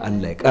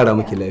 Allah ya kara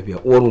miki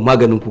lafiya. Uwar mu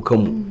maganin ku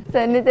kanmu.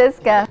 Sannu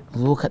taska.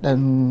 Zo ka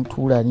dan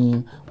tura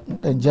ni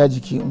dan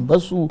jajiki in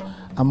basu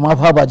amma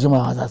fa ba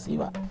jimawa za su yi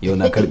ba. Yau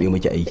na karbe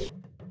miki aiki.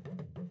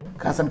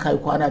 Ka san kai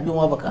kwana biyu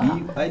ma baka.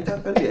 Ai ta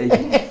karbe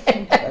aiki.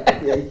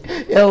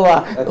 Yawa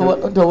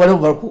to wani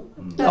barku.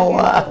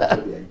 Yawa.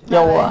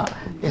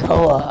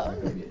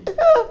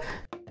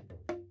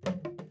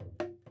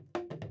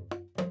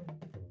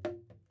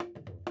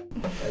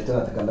 Ai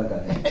tana ta kallon ka.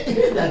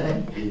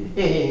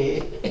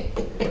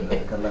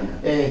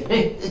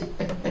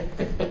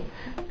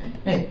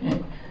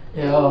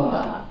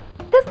 Yawa.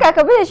 Taska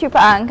ka bi da shi fa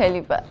a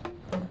hankali ba.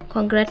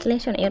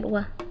 Congratulations yar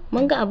uwa.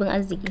 Mun ga abin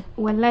arziki.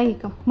 Wallahi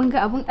kam mun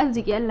ga abin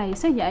arziki Allah ya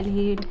sanya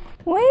alheri.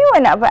 Wai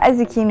wani abu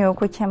arziki ne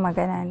kuke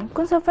magana ne?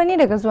 Kun san fa ni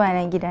daga zuwa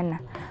nan gidan nan.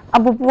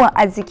 Abubuwan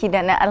arziki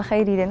da na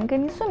alkhairi da na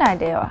gani suna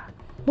da yawa.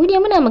 Mu dai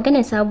muna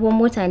maganar sabuwar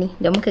mota ne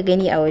da muka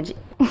gani a waje.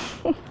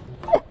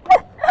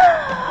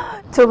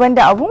 To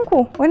banda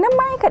abunku, wannan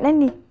ma kaɗan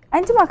ne.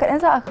 An jima kaɗan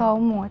za a kawo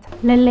mu wata.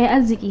 Lallai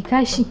arziki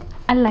kashi.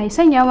 Allah ya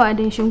sanya wa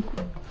adanshin ku.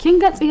 Kin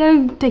ga tsiyar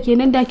ta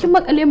kenan da kin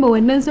makale ma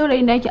wannan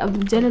saurayin naki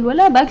Abdul Jalal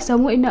wala ba ki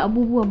samu ina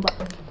abubuwan ba.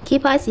 Ke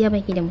fa Asiya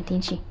baki da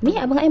mutunci. Me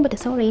abin aibata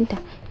saurayinta?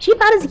 Shi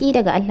fa arziki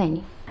daga Allah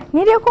ne.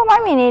 Ni dai ko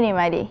ma menene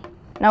ma dai.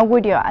 Na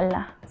gode wa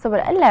Allah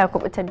saboda Allah ya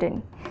kubutar da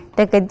ni.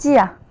 Daga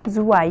jiya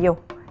zuwa yau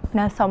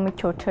na samu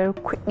kyautar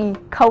kuɗi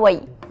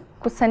kawai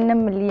kusan na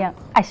miliyan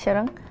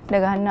 20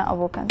 daga hannun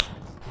abokansa.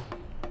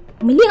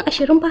 Miliyan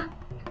 20 ba?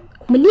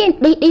 Miliyan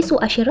ɗaiɗai so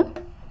 20?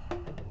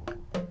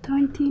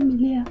 20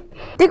 miliyan.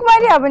 Duk ma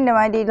dai abin da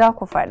ma dai za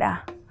ku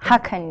faɗa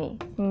hakan ne.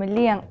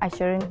 Miliyan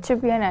 20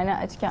 cif yana nan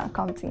a cikin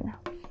account ɗina.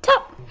 Ta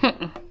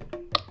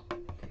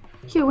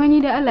Ke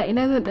wani da Allah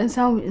ina zan dan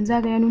samu in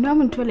zagaya nuna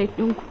min toilet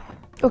ɗinku.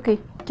 Okay,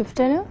 ki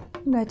fita nan?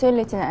 Ga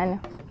toilet na ana.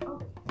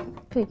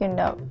 Fikin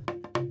dawo.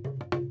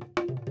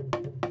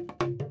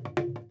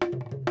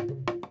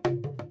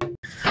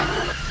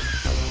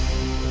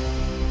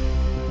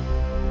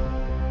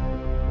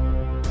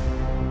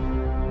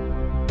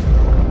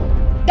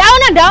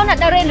 Dawo na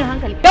dan rainin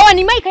hankali. Da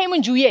wani mai kai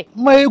min juye.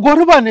 Mai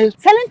goruba ne.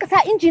 Salon ka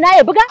sa injina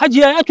ya buga?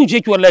 Hajiya ya tuce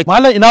ki wallahi.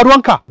 Mallam ina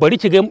ruwanka? Bari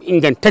ki ga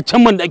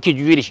ingantaccen man da ake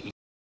juye da shi.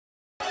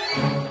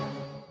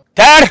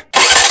 Tar!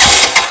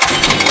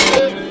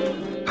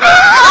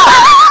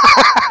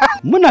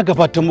 Muna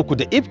gabatar muku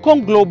da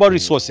Ipcon Global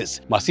Resources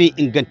masu yin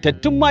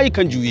ingantattun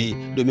mayukan juye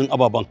domin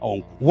ababen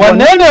hawan ku.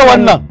 Wanne ne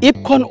wannan?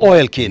 Ipcon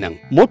Oil kenan.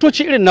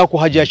 Motoci irin naku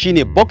hajiya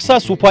shine Boxer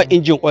Super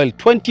Engine Oil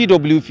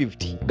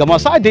 20W50. Ga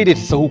masu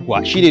adaidaita sahu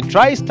kuwa shine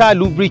TriStar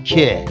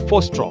Lubricare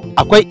 4-stroke.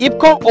 Akwai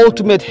Ipcon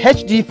Ultimate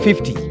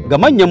HD50 ga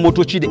manyan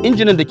motoci da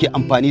injinan da ke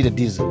amfani da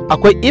diesel.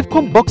 Akwai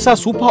Ipcon Boxer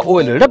Super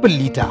Oil rabin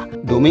lita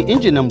domin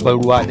injinan ban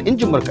ruwa da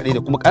injin markaɗe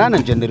da kuma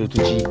ƙananan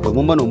janaratoci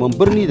domin manoman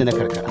birni da na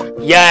karkara.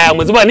 Yaya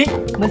mu zuba ne?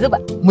 Mu zuba.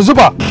 Mu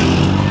zuba.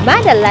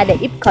 Madalla da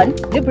Ipcon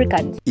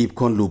Lubricant.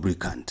 Ipcon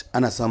Lubricant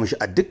ana samun shi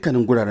a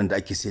dukkanin guraren da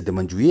ake sayar da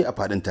man juye a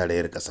faɗin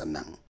tarayyar ƙasar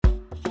nan.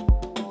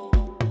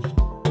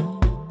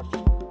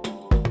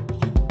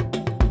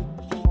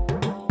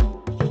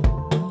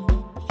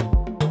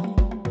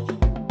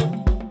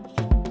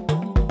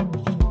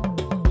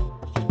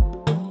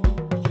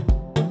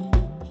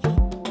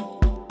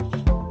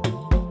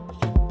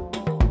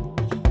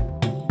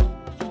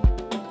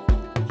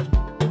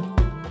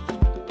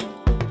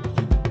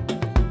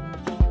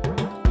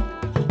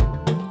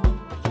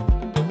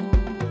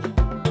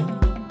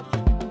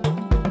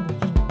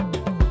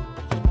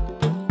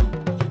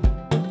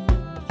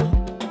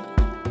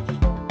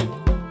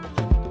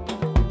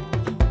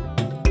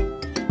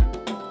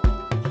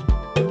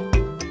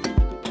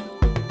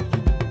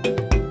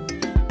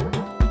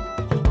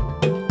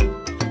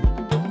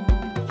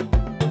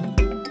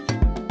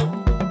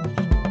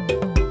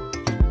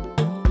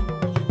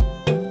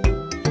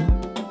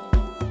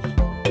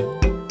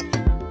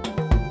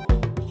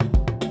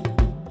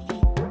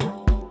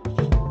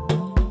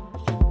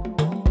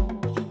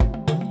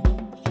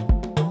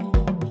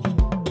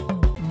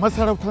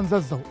 Masarautar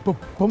Zazzau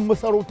babban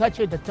masarauta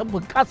ce da ta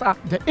bunƙasa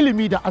da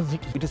ilimi da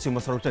arziki. Ita ce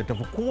masarautar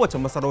tafi kowace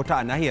masarauta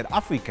a nahiyar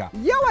Afirka.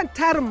 Yawan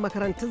tarin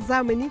makarantun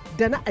zamani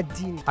da na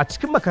addini. A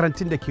cikin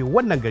makarantun da ke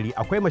wannan gari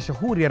akwai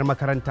mashahuriyar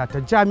makaranta ta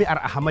Jami'ar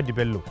Ahmadu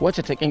Bello.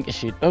 Wacce ta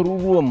kyankyashe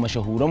ɗaruruwan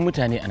mashahuran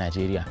mutane a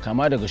Najeriya,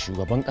 kama daga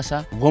shugaban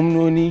ƙasa,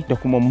 gwamnoni da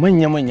kuma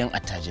manya-manyan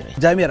attajirai.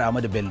 Jami'ar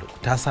Ahmadu Bello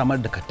ta samar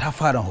da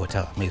katafaren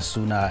hotel mai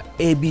suna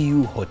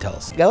ABU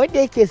Hotels. Ga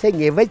wanda yake son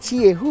ya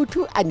bacci ya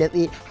hutu a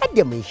natse har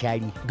da mai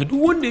shari. Ga duk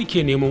wanda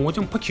yake neman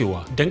wajen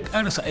fakewa don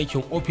karasa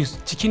aikin ofis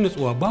cikin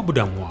nutsuwa babu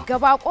damuwa. Ga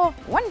bako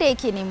wanda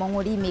yake neman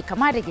wuri mai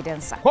kama da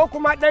gidansa. Ko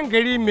kuma ɗan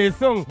gari mai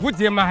son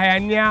guje ma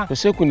hayaniya. To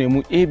sai ku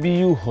nemi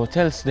ABU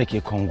Hotels da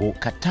ke Congo,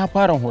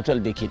 katafaren hotel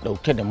da ke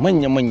ɗauke da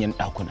manya-manyan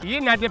ɗakuna.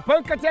 Yana da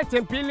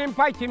fankataccen filin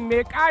parking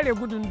mai ƙare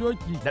gudun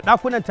doki. Da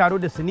ɗakunan taro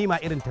da sinima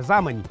irin ta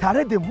zamani.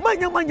 Tare da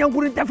manya-manyan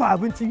gurin dafa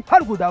abinci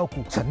har guda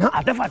 3. Sannan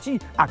a dafa ci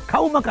a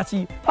kawo maka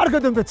ci har ga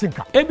dinga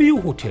cinka.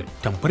 ABU Hotel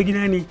tamfar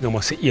gida ne ga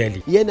masu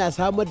iyali. Yana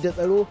samar da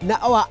tsaro na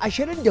awa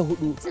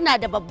 24. Suna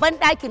da babban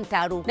ɗakin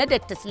taro na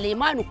Dr.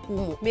 Suleimanu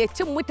Kumo mai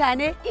cin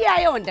mutane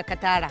iya yawan da ka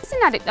tara.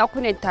 Suna da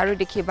ɗakunan taro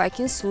da ke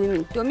bakin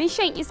sumi domin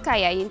shan iska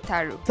yayin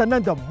taro.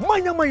 Sannan da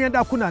manya-manyan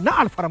ɗakuna na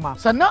alfarma.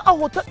 Sannan a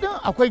hotel ɗin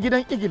akwai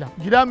gidan igila,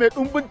 gida mai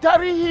ɗumbin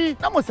tarihi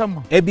na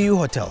musamman. ABU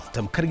Hotel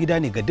tamkar gida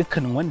ne ga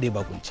dukkanin wanda ya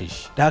bakunce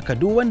shi. Da haka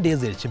duk wanda ya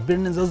ziyarci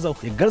birnin Zazzau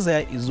ya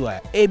garzaya zuwa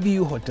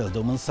ABU Hotel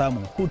domin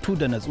samun hutu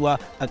da natsuwa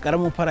a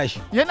ƙaramin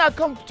farashi. Yana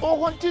kan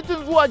tsohon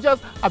titin zuwa Jos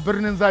a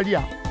birnin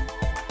Zaria.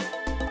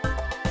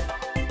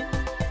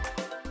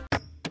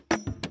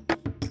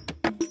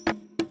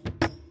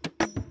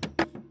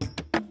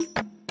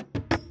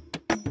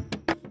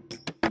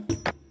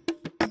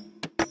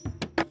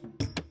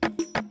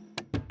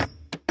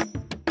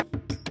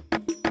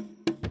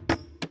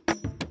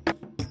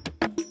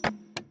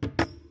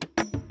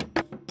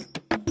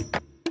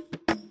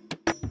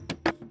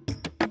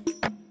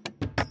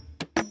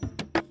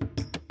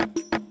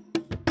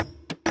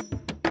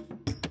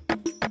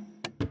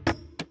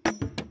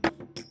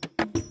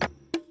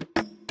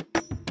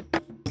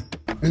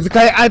 Yanzu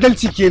ka yi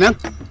adalci kenan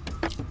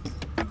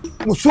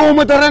mu so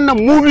madaran nan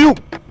mu biyu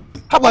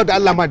haba da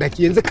Allah ma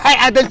daki yanzu ka yi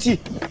adalci.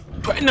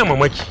 To ina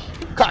mamaki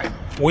kai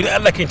wai da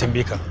Allah kai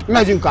tambaye ka.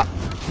 Ina jin ka.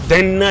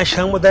 Dan na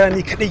sha madara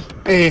ni kadai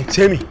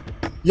sai me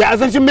ya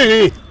azancin me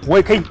ne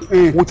wai kai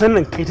wutan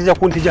nan kai ta ja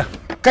ko ta ja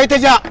kai ta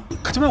ja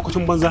ka tuma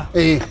kucin banza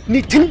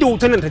ni tun da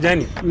wutan nan ta ja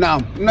ne na'am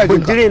ina jin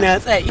ka. ban jire na ya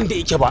tsaya inda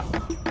yake ba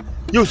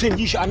yau sai in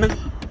ji shi anan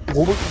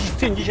gobe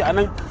sai in ji shi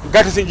anan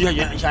gata sai in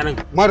ji shi anan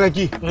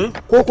maraki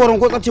ko koron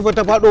ko tsaci ba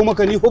ta fado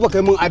maka ni ko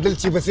baka yi min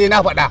adalci ba sai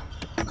na faɗa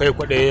kai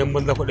kwaɗayen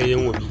banza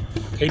kwaɗayen wabi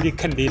kai dai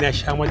kan dai na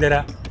sha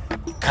madara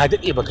ka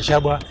daɗe baka sha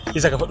ba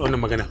yasa ka faɗa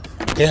wannan magana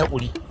kai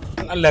haƙuri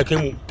in Allah ya kai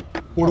mu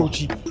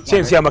wuruci sai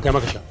in siya maka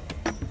sha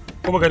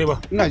kuma gani ba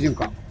ina jin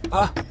ka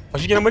ba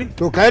shi kenan bari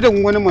to kai da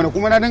gungunin mana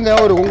kuma na dinga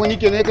yawo da gunguni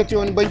kenan ka ce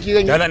wani banki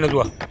zan yi dala ina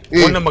zuwa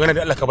wannan magana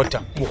da Allah ka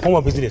batta mu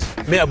koma business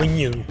me abin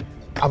yi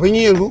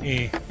yanzu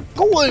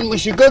kawai mu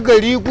shiga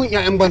gari gun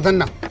ƴaƴan banzan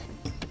nan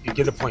you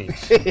get the point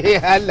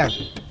Allah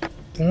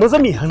mu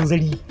zami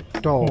hanzari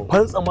to mu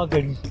fantsama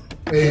gari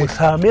mu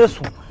same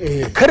su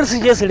kar su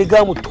je su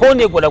riga mu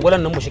tone gwalagwalan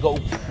nan mu shiga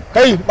uku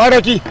kai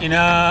baraki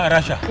ina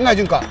rasha ina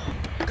jin ka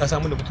ka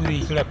samu da bature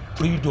ya kira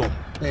freedom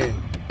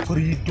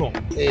freedom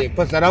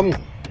fasara mu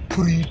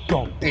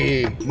freedom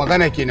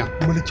magana kenan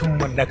mulkin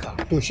mallaka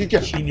to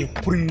shikenan shine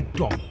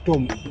freedom to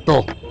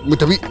mu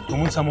tafi to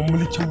mun samu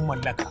mulkin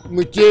mallaka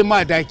mu je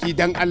ma daki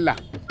dan Allah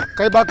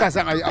kai baka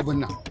san ayi abun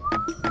nan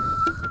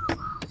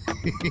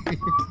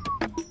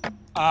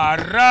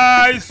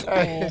Arise,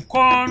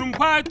 con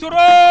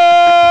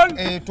patron!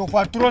 To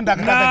patron da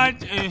ka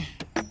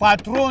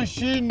patron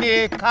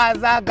shine ka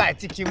zaga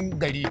cikin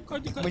gari.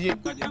 Kaje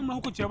amma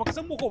hukunci ba ka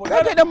san boko ba.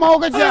 Kai dan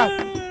mahaukaciya.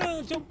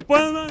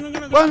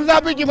 Ban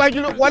zabi ki baki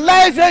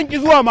wallahi sai ki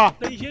zuwa ma.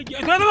 To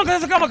zama ka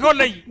saka maka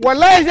wallahi.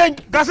 Wallahi sai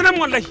ga sunan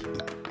wallahi.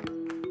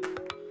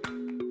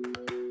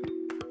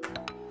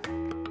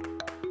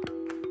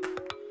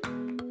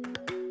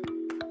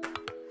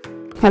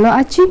 Hello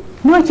Aci,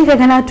 nawa kika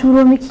ga na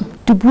turo miki?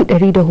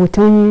 100 da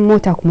hoton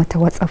mota kuma ta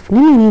WhatsApp.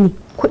 Na menene?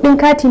 Kudin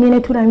kati ne na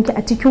tura miki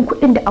a cikin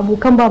kudin da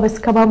abokan baba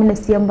suka ba mu na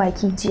siyan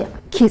baki jiya.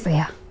 Ke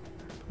tsaya.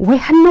 Wai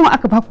har nawa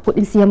aka ba ku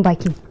kudin siyan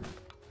baki?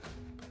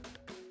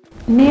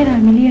 Naira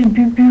miliyan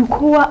 2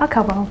 kowa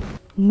aka ba.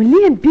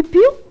 Miliyan 2?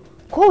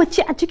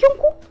 Kowace a cikin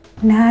ku?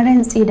 Na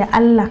rantse da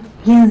Allah.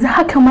 Yanzu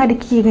haka ma da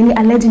kike gani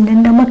alhajin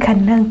nan na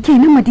makan nan. Ke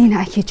na Madina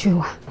ake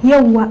cewa.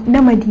 Yawwa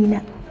na Madina.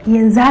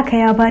 Yanzu haka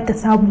ya bata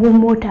sabuwar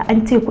mota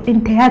an ce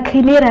kudinta ya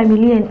kai naira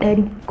miliyan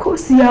 100 ko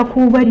siya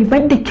ko bari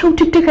banda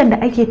kyaututtukan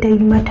da ake ta yi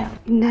mata.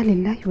 Inna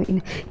lillahi wa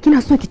inna.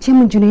 Kina so ki ce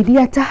min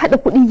Junaidiya ta hada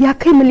kudi ya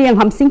kai miliyan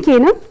 50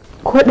 kenan?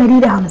 Ko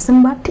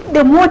 150 ba?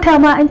 Da mota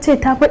ma an ce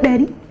ta fi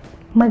 100.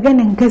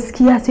 Maganan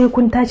gaskiya sai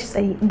kun tashi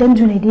tsaye dan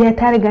Junaidiya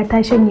ta riga ta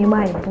shanye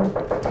mahaifin.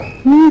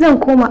 Ni zan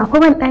koma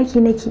akwai ban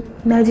daki nake.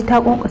 Naji ta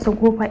kwankwasa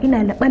kofa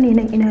ina laba ne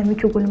nan ina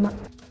miki gulma.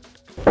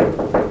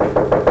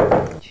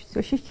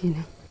 So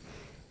shikenan.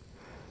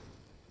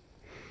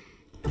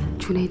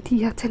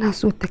 Junaidiya tana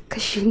so ta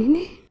kashe ni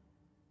ne?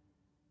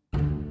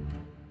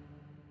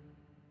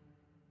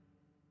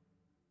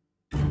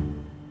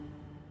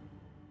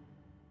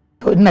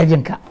 To ina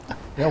jin ka.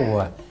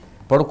 Yawwa.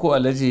 Farko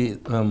Alhaji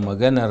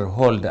maganar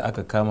hall da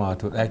aka kama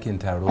wato ɗakin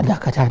taro.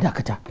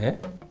 Dakata.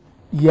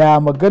 Ya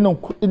maganan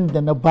kuɗin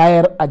da na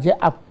bayar a je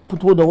a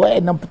fito da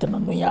wayannan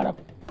fitanannun yaran.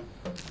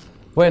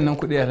 Wayannan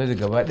kuɗi Alhaji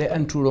gaba ɗaya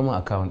an turo mu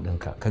account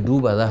ɗinka. Ka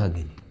duba za ka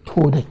gani.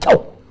 To da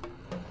kyau.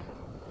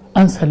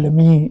 An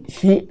sallami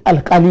shi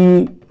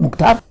alkali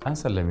Muktar? An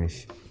sallame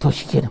shi. To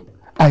shi kenan.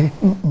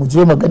 Mu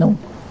je maganin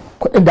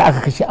kuɗin da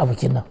aka kashe a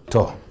bikin nan.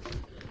 To,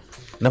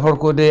 na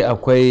farko dai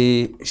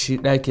akwai shi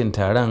ɗakin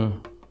taron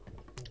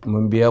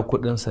mun biya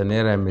kuɗinsa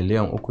naira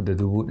miliyan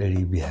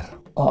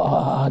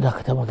 3,500,000. Da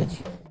ka taɓa gaji.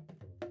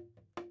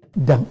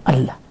 Dan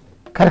Allah,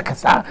 kar ka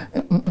sa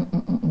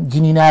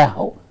jini na ya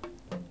hau.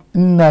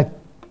 Ina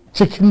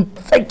cikin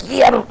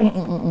tsakiyar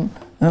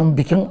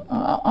bikin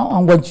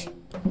angwanci.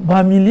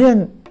 Ba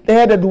miliyan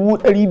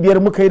 1,500,000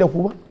 muka yi da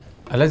ku ba?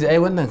 Alhaji ai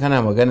wannan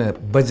kana magana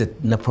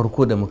budget na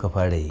farko da muka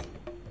fara yi.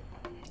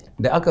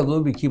 Da aka zo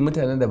biki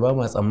mutanen da ba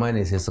ma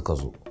tsammani sai suka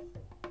zo.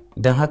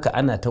 Don haka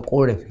ana ta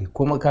korafi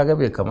kuma kaga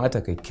bai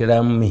kamata ka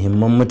kira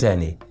muhimman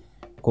mutane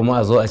kuma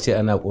a zo a ce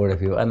ana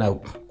korafi ana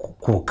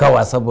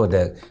kokawa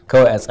saboda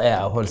kawai a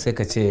tsaya a hall sai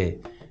ka ce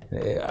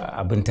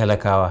abin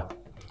talakawa.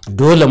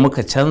 Dole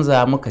muka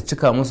canza muka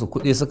cika musu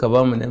kuɗi suka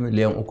ba mu na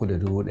miliyan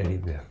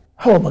 3,500,000.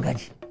 Hawa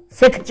magaji.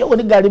 Sai ka ce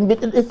wani garin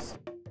biɗin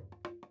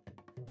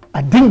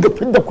a dinga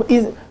fidda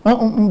kuɗi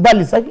ba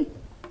lissafi?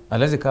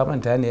 Alhaji ka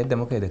manta ne yadda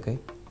muka yi da kai?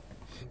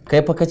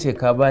 Kai fa kace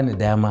ka bani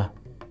dama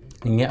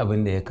in yi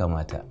abin da ya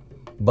kamata.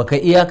 Baka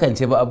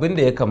iyakance ba abin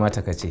da ya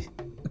kamata ka ce.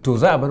 To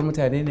za a bar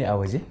mutane ne a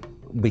waje?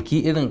 Biki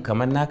irin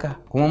kamar naka?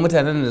 Kuma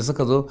mutanen da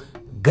suka zo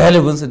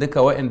galibinsu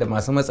duka waɗanda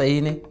masu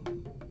matsayi ne?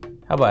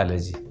 Haba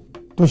Alhaji.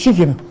 To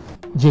shikenan,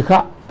 je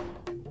ka.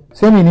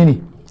 Sai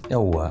menene?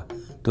 Yawwa.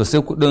 To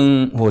sai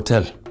kuɗin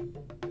hotel.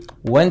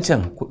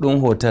 Wancan kuɗin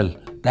hotel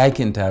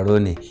ɗakin taro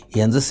ne,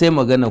 yanzu sai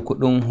magana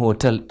kuɗin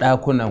hotel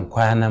ɗakunan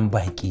kwanan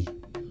baƙi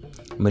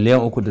miliyan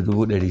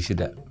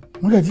 3,600,000.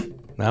 Magaji?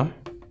 Na'am.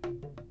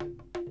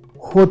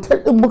 Hotel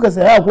ɗin muka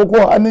saya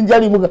ko hannun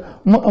jari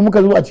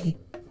muka zuba a ciki?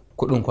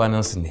 Kuɗin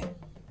kwanansu ne.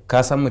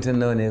 Ka san mutum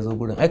nawa ne ya zo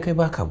gurin? Ai kai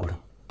baka gurin.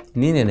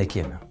 Ni ne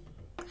nake nan.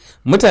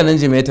 Mutanen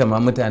Jimeta ma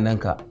mutanen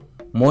ka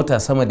mota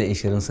sama da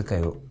 20 suka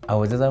yi a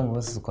waje za mu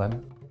basu su kwana.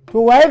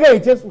 To waye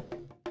gayyace su?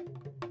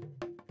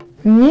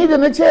 Ni da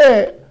na ce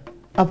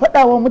a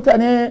faɗa wa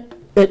mutane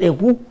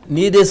ɗaiɗaiku.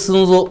 Ni dai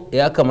sun zo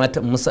ya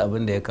kamata musu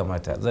abin da ya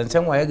kamata.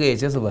 Zancen waye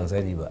gayyace su ban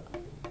sani ba.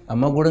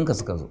 Amma gurinka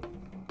suka zo.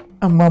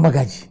 Amma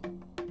magaji,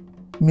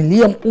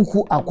 miliyan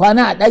 3 a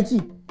kwana a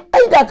ɗaki?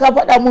 Ai da ka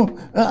faɗa mun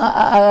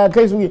a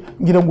kai su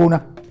gidan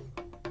gona.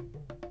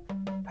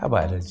 haba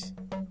Alhaji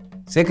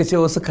sai ka ce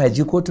wasu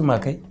kaji ko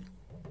tumakai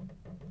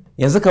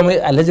yanzu kamar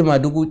Alhaji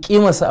Madugu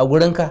kimarsa a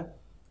gurinka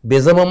bai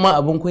zama ma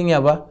abin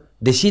kunya ba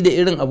da shi da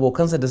irin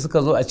abokansa da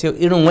suka zo a ce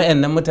irin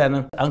wayannan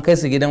mutanen an kai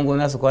su gidan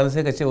gona su kwana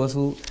sai ka ce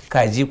wasu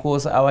kaji ko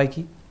wasu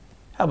awaki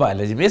haba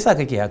Alhaji me yasa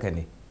kake haka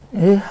ne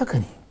haka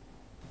ne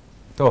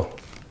to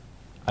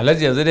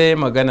Alhaji yanzu dai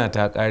magana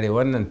ta kare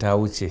wannan ta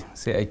wuce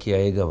sai a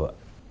kiyaye gaba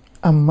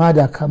amma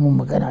da ka mun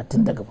magana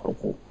tun daga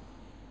farko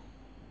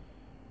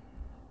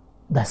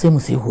da sai mu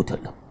sai hotel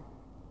din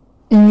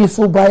in yi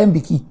so bayan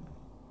biki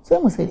sai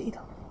mu sai da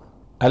ita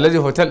Alhaji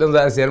hotel din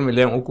za a sayar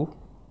miliyan 3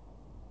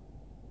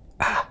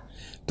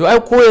 to ai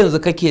ko yanzu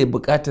kake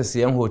bukatar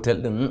siyan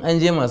hotel din in an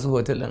je masu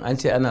hotel din an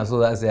ce ana so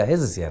za a saya sai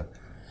su siyar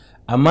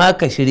amma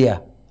ka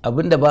shirya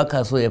abinda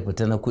baka so ya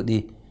fita na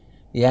kuɗi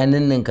ya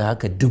ninninka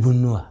haka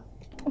dubunnuwa.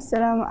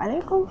 Assalamu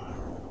alaikum.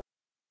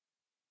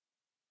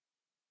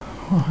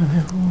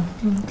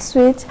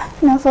 Sweet,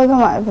 na fa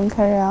gama abin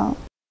karyawa.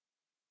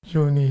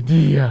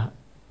 Junaidiya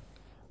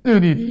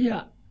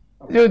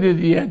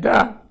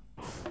ta.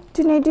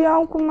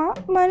 Junaidiya kuma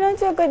ba na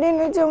ce ka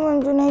daina ce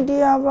min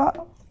Junaidiya ba.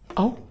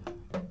 Au.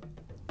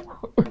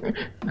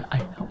 Na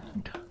aina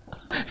wanda.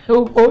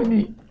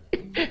 Honi.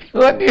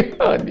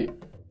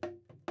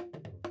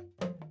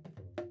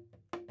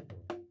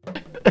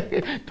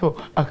 To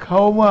a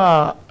kawo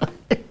ma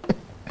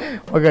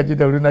magaji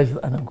da runa shi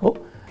tsanan ko?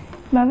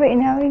 Baba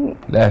ina wani?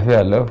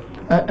 Lafiya lau.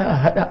 A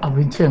haɗa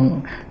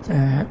abincin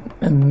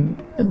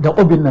da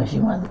obin na shi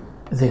ma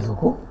zai zo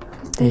ko?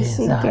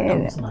 Za a haɗa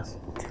musu nasu.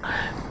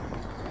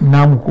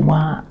 Namu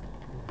kuma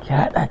ki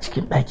haɗa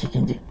cikin ɗaki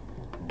kin je.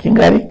 Kin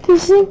gane?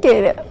 Shi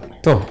ke da.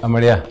 To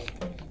amarya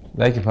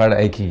za ki fara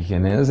aiki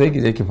kenan yanzu sai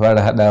ki je ki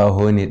fara haɗawa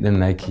honi ɗin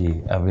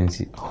naki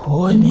abinci.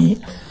 Honi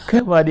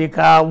kai ba dai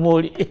ka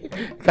more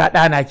ka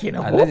ɗana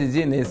kenan ko? Alhaji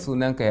ji ne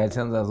sunanka ya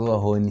canza zuwa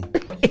honi.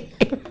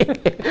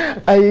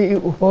 Ai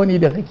honi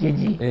da kake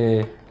ji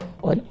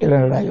wani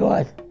irin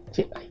rayuwa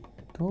ce ai.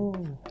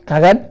 Ka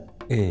gan?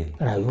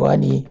 Rayuwa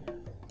ne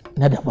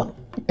na daban.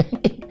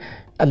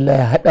 Allah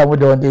ya haɗa mu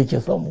da wanda yake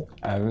son mu.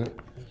 Amin.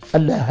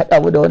 Allah ya haɗa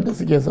mu da wanda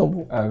suke son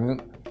mu.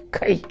 Amin.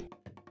 Kai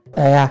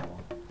ɗaya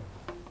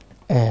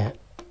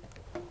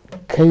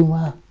kai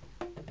ma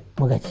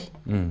magaci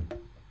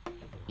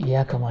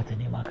ya kamata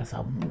ne ma ka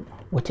samu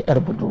wata 'yar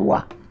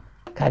budurwa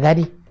ka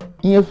gane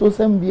in ya so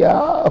san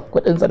biya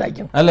kuɗin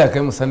sadakin. Allah ya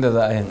kai mu sanda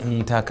za a yi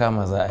in ta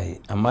kama za a yi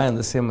amma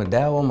yanzu sai mu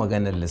dawo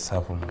maganar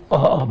lissafin mu.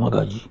 A'a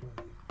magaji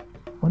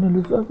wani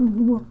lissafi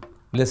kuma?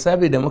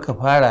 Lissafi da muka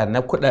fara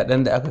na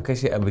kuɗaɗen da aka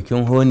kashe a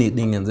bikin honi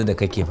ɗin yanzu da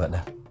kake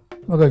faɗa.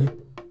 Magaji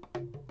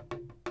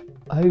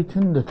ai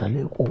tun da ta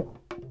leƙo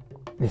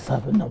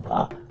lissafin nan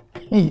fa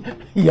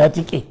ya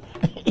tike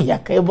ya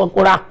kai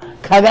bakura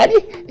ka gani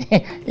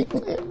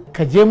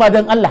ka je ma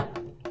don Allah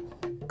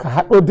ka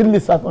haɗo duk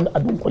lissafin a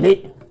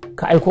dunkule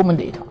ka aiko min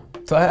da ita.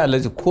 To ai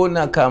Alhaji ko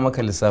na ka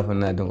maka lissafin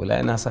na dunkule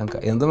ina son ka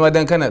yanzu ma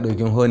dan kana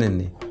ɗaukin honin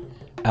ne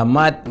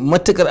amma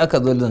matukar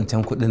aka zo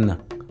zancen kuɗin nan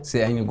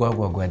sai an yi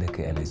gwagwagwa da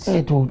kai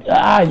Alhaji. To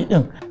a yi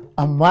din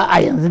amma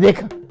a yanzu dai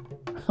kan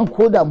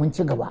ko da mun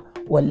ci gaba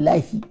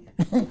wallahi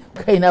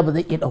kaina ba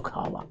zai iya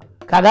ɗaukawa ba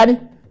ka gane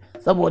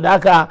saboda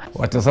haka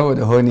wato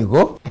saboda honi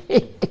ko?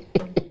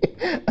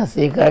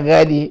 sai ka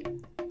gane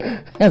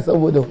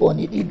saboda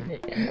honi din ne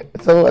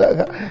saboda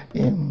haka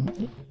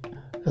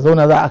ka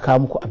zauna za a kawo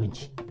muku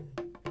abinci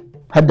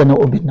har da na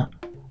obin nan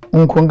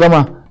in kun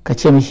gama ka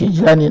ce mishi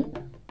jira ne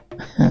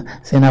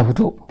sai na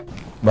fito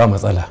ba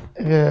matsala.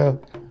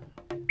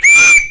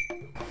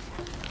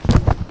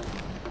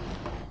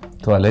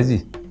 To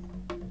Alhaji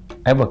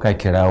ai ba ka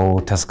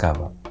kirawo taska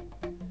ba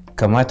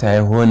kamata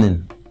ya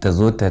honin ta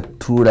zo ta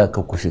tura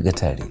ka ku shiga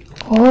tare.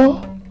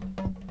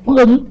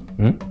 Magani?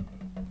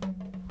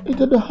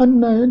 Ita da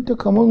hannayenta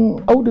kamar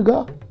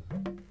auduga?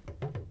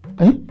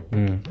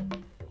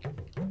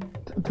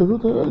 Ta zo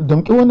ta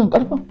damƙi wannan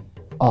ƙarfen?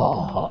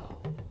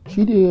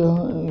 Shi da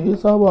ya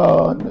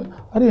saba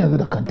har yanzu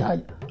da kanta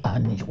a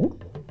hannun shi ko?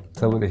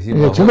 Saboda shi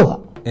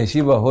ba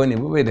shi ba hone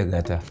ba bai da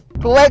gata.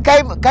 To wai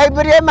kai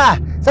birema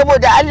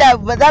saboda Allah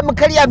ba za mu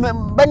karya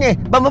bane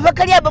ba mu fa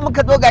karya ba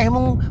muka zo gahi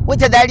mun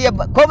wuce Zariya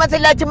ko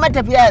masallacin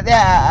matafiya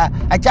tsaya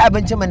a ci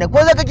abinci mana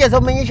ko za kake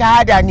son mun yi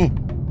shahada ne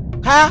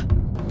ha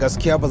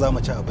gaskiya ba za mu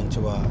ci abinci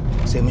ba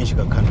sai mun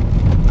shiga Kano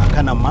a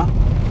Kanan ma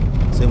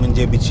sai mun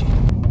je bici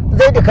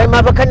zai da kai ma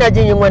fa kana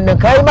jin yin wannan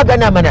kai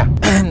magana mana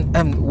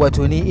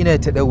wato ni ina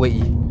ta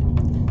dawai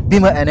bi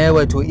ma'ana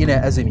wato ina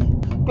azumi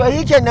to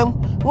yi kenan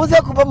mu sai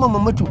ku bar mu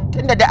mutu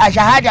tunda da a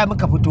shahada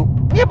muka fito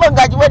ni ban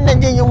gaji wannan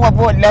jin yunwa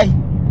ba wallahi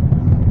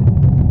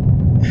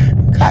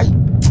kai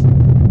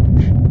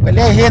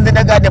wallahi yanzu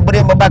na gada bure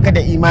ma baka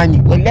da imani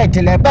wallahi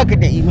tala baka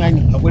da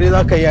imani hakuri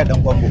zaka yi a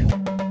Dankwambo.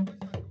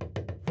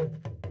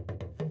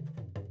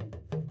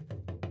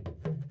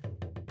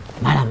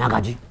 Mala na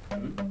gaji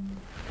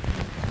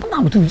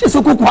wannan mutum ya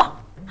so ko kuwa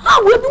ha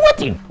wani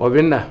wati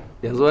Obinna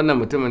yanzu wannan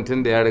mutumin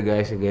tun da ya riga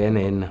ya shiga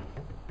yanayin nan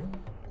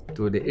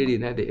to da iri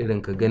na da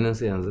irin ka ganin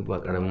sa yanzu ba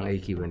karamin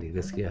aiki bane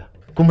gaskiya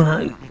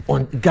kuma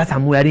ka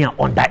samu yarinya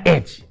on the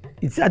edge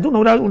I don't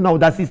know now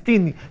that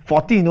 16,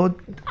 14 or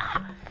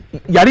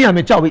yarinya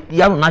mai cewa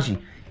yaro nashi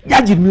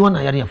ya girmi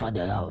wannan yarinya fa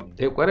da yawo.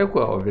 Kwarai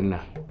kuwa obin nan.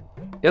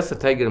 Yasa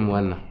ta girmi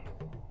wannan.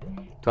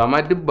 To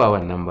amma duk ba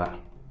wannan ba.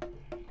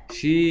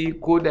 Shi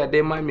ko da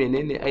dai ma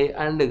menene ai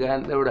an riga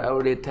an daura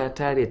aure ta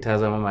tare ta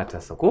zama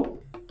matarsa ko?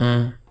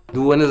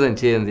 Duk wani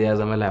zance yanzu ya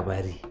zama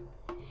labari.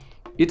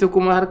 Ita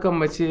kuma harkar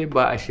mace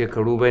ba a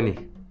shekaru ba ne.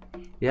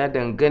 Ya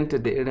danganta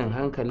da irin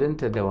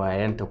hankalinta da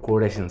wayanta ko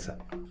rashinsa.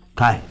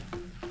 Kai,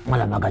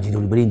 malama gaji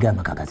dole bari ga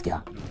maka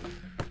gaskiya.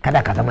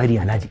 Kada ka zama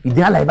irin Alhaji.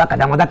 Idan Allah ya baka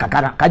dama za ka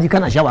kara, kaji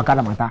kana shawa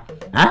kara mata.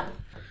 Ha?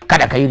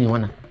 Kada ka yi irin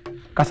wannan.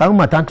 Ka samu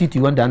matan titi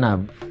wanda ana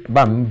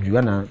ba miji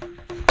wannan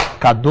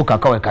ka doka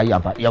kawai ka yi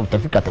afa ya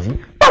tafi ka tafi.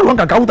 Ba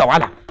ruwanka ka huta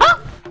wala. Ha?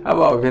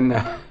 Haba obin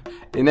nan.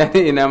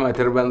 Ina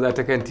matar banza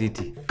ta kan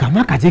titi.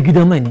 Kama ka je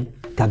gidan mai ne,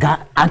 ka ga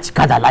an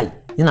cika da layi.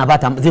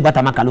 Zai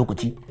bata maka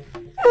lokaci.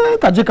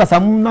 Ka je ka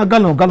samu na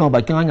galon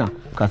bakin hanya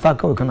ka sa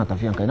kawai kana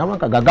tafiyan kai na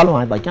banka ga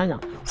galon bakin hanya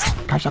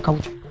ka sha ka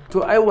wuce.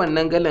 To ai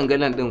wannan galan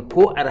din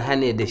ko arha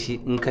ne da shi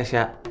in ka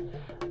sha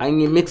an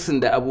yi mixing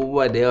da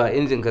abubuwa da yawa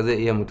injin ka zai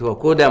iya mutuwa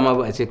ko da ma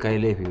ba a ce kai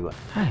laifi ba.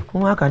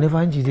 Kuma haka ne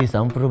fa inji zai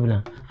samu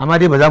problem amma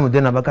dai ba za mu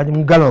daina ba ka ji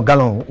galon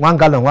 1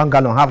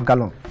 gallon half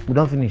gallon we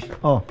don't finish.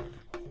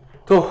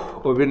 To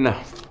obinna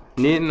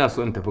ni ina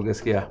so in tafi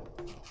gaskiya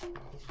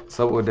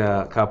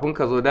saboda kafin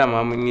ka zo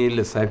dama mun yi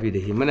lissafi da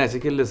shi muna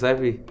cikin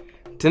lissafi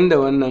tunda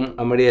wannan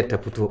amaryar ta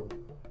fito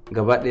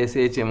gaba ɗaya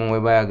sai ya ce min wai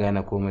baya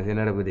gane komai sai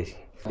na rabu da shi.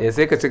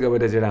 Sai ka ci gaba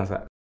da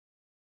jiransa.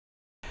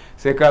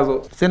 Sai ka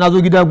zo. Sai na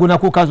zo gida gona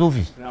ko ka zo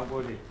ofis. Na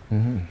gode.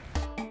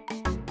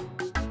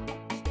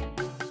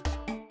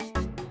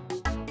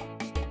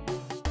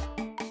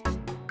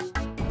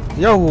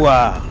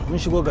 Yawwa mun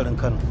shigo garin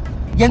Kano.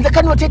 Yanzu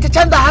Kano ce ta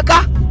canza haka?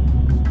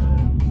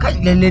 Kai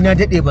lalle na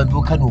daɗe ban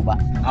zo Kano ba.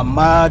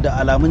 Amma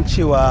da alamun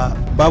cewa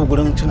babu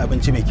gurin cin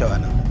abinci mai kyau a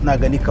nan. Ina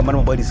gani kamar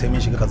mu bari sai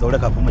mun shiga Kazaure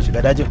kafin mu shiga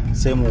dajin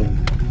sai mu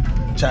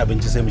ci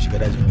abinci sai mu shiga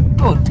dajin.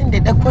 To tun da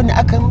ɗauko ni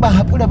akan ba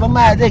haƙura ba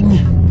ma zan yi.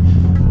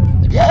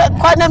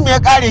 Kwanan mu ya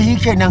ƙare shi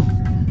kenan.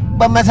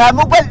 Ba mu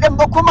samu gwal ɗin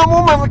ba kuma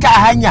mu mutu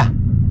a hanya.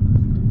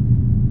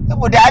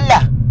 Saboda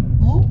Allah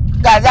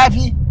ga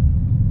zafi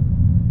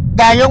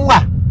ga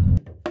yunwa.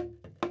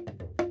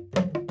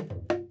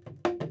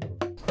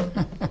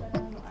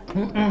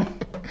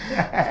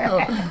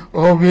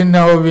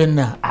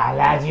 Obinna.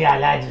 Alhaji.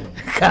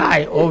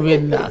 Kai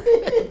obinna.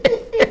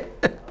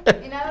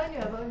 Ina wani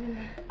baba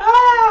obinna.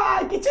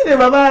 Kici ne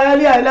baba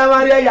Aliya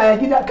lamariya yaya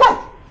gida kai.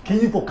 Kin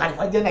yi kokari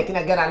fa jana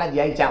kina gara Alhaji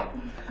yayi kyau.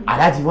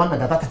 Alhaji wannan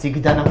da ta ce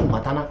gida na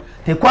matana.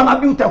 Ta kwana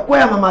biyu ta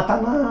koya ma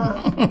matana.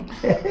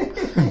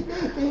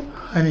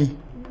 Hani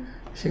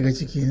shiga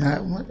ciki na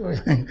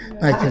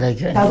kira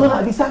ki. Ta zo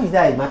na lissafi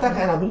zai mata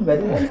kai na bin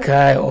bari.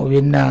 Kai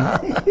obinna.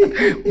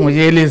 Mu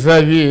je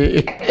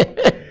lissafi.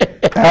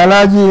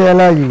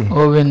 Alhaji.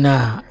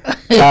 Obinna.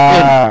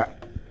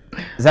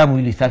 Za mu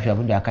yi lissafi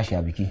abin da ya kashe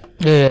a biki.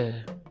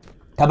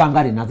 Ta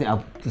bangare na zai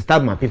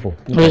start my people.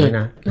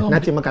 Na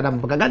ce maka da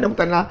baka gane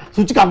mutane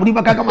su cika muri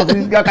baka gama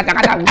su ga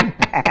kata wuri.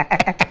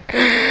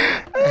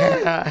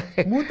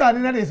 Mutane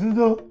na ne sun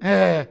zo.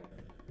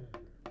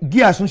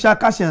 Giya sun sha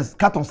kashin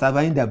katon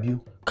 72.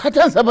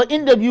 Katon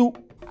 72?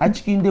 A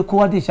cikin dai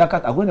kowa zai sha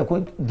katon akwai da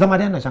ko zama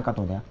da yana shan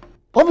katon daya.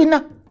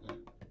 Obinna.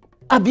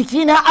 A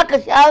biki na aka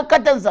sha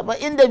katon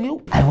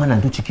 72? Ai wannan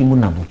duk cikin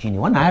murna buki ne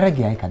wannan ya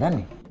rage yayi kadan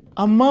ne.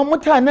 Amma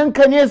mutanen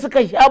ka ne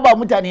suka sha ba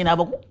mutane na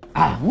ba ko?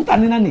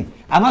 Mutane na ne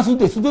amma su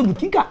da su zo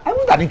bikin ka ai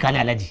mutanen ka ne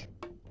Alhaji.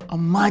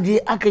 Amma dai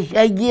aka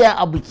sha giya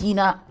a biki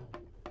na.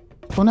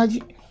 To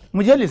naji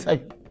mu je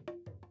lissafi.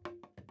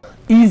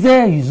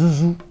 Ize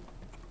Izuzu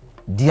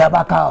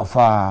Diabaka of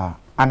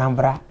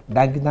Anambra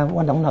da gidan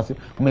wanda muna so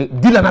mai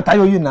dila na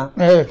tayoyi na.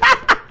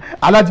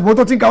 Alhaji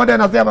motocin ka wanda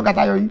yana saya maka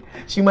tayoyi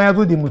shi ma ya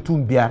zo da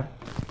mutum 5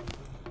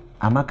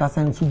 amma ka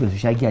san su da su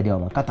sha giya da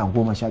yawa katan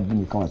 12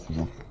 ne kawai su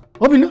zo.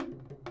 Obinna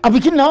a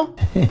bikin na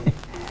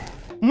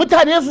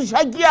mutane su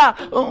sha giya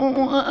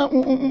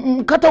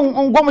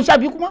katan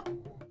 12 kuma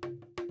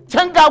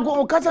can ga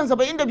katan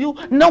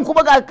 72 nan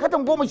kuma ga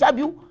katan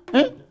 12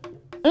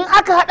 in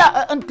aka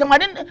hada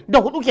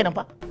 84 kenan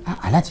fa.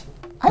 Alhaji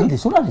ai da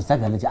sura da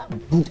sabi Alhaji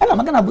ana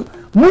magana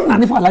murna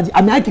ne fa Alhaji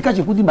amma ake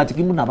kashe kudi ba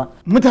cikin murna ba.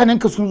 Mutanen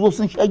ka sun zo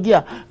sun sha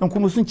giya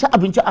kuma sun ci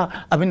abinci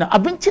a abin nan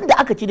abincin da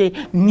aka ci dai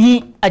ni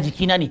a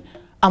jikina ne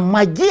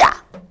amma giya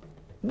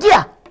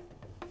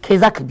kai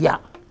zaka biya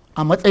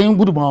a matsayin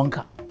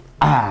gudumawanka.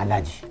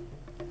 Alhaji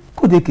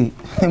ko da ke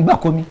ba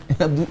komi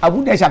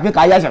abu da ya shafe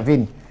ka ya shafe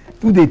ni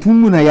tu da tun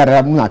muna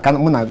yara muna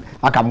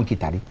haka muke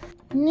tare.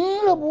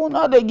 Ni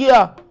rabona da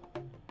giya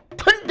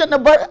tun da na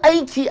bar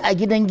aiki a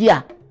gidan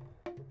giya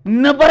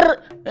na bar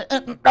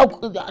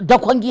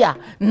dakon giya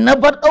na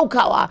bar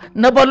daukawa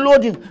na bar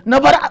loading na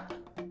bar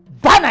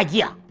bana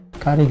giya.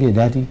 Ka rage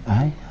dadi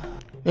ai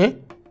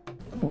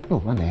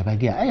wanda ya ba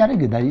giya ai ya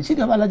rage dadi shi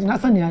da ba Alhaji na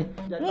sani ai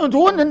to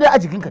wannan dai a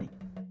jikinka ne.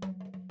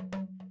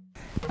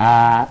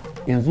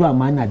 Yanzu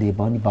amma ina da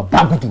wani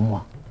babban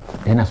gudunmuwa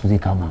da yana so zai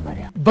kawo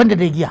mamariya banda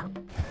da giya.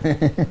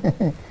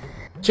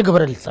 Ci gaba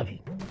da lissafi.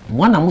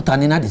 wannan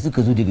mutane na da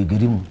suka zo daga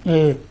garinmu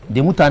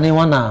da mutane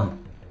wannan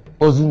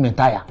ozu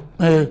metaya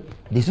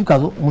da suka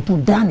zo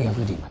mutum da ne ya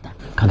zo da mata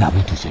kaga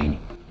abin tausayi ne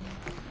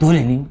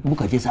dole ne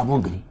muka je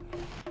sabon gari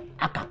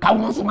aka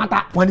kawo su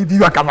mata wani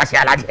biyu aka bashi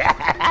Alhaji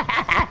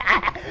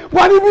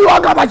wani biyu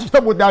aka bashi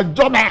saboda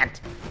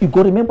enjoyment you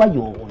go remember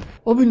your own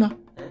Obinna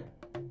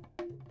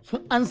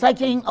an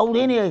sake yin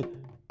aure ne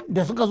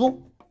da suka zo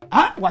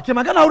wace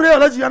magana aure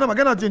Alhaji yana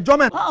magana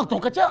enjoyment to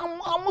kace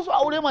an musu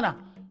aure mana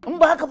in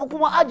ba haka ba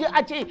kuma aje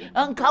a ce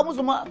an kawo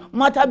musu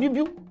mata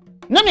biyu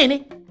na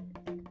mene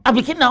a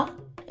bikin nan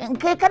in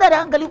kai kada da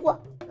hankali kuwa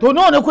to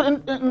nawa ne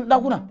kudin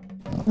dakuna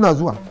ina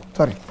zuwa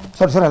sorry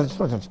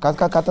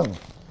ka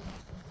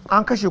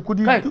an kashe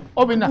kudi kai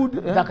Obinna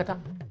dakata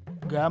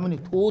ga mini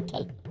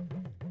total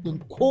din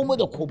komai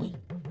da komai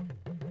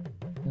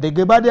da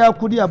gaba da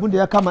kudi abin da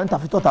ya kama in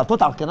tafi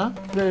total kenan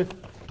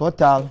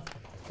total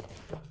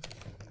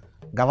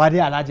gaba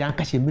da Alhaji an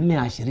kashe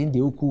miliyan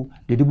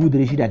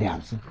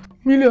 23,650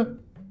 miliyan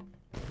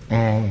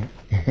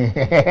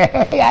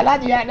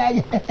Alhaji ya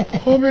daji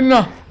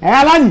Obinna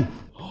Alhaji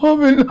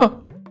Obinna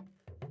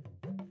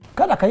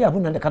kada kai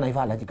abun nan da kana yi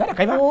fa Alhaji kada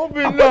kai fa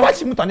Obinna akwai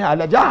bashi mutane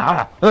Alhaji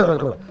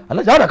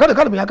Alhaji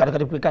kada mu yaka da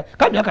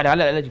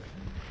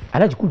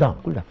Alhaji cool down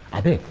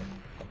abeg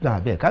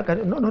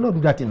no do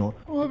that no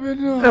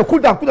Obinna cool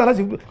down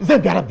Alhaji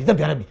zan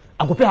biya rabi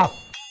I go pay half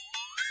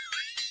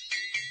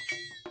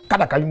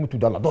kada ka yi mutu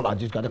dala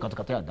aji kada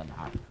ka tsaya dala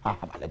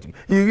Alhaji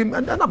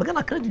ana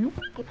magana credit you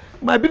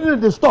my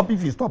business dey stop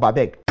if you stop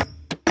abeg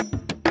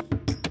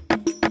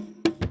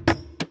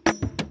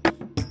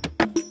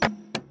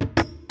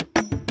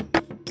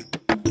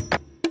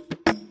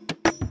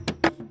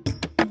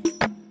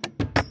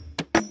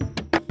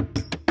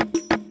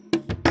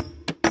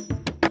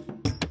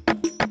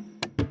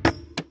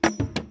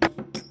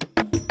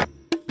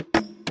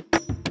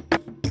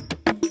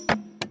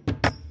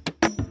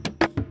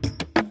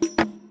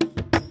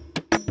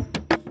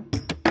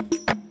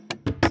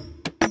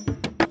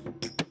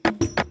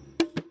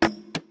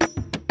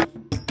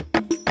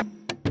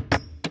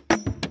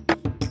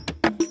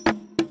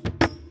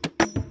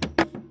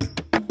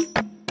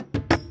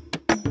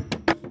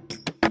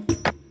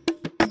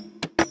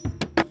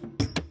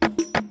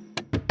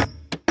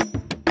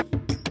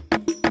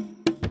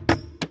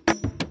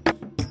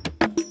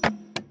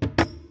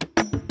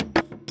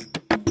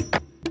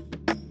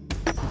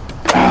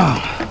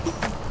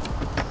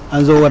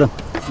an zo wurin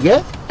ye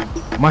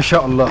masha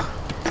Allah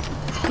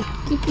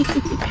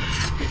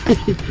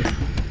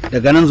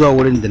daga nan zuwa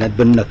wurin da na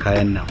binne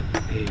kayan nan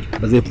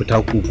ba zai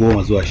fita ku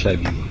 10 zuwa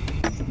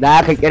 12 da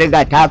aka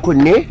kirga takun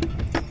ne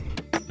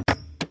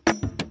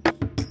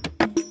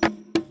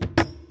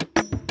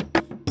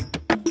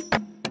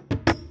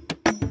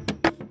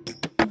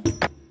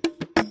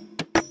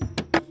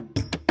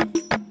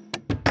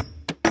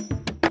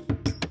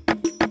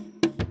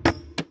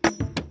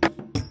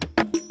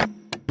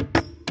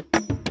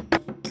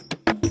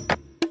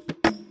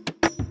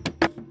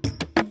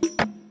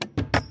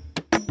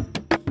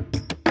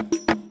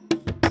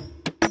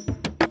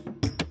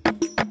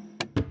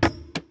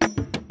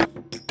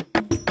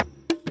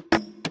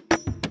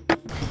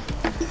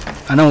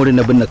a nan wurin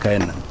na binne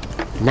kayan nan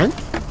nan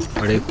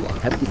ƙwarai kuwa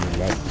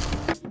alhamdulillah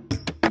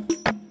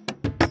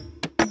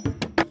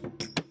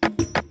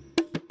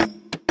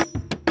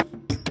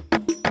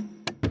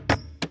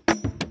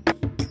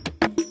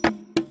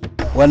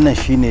wannan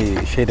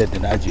shine shaidar da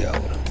na ajiye a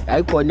wurin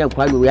ai ko wannan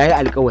kwano yayi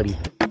alƙawari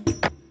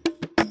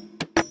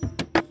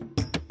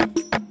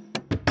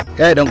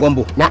kai dan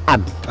gwambo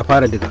na'am a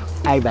fara diga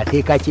ai ba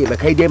sai ka ce ba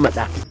kai dai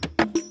matsa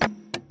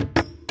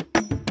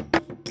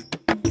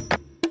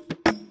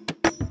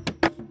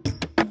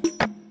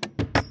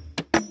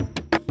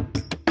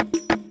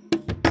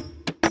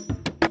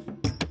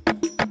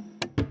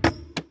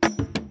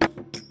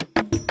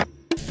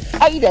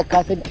ai da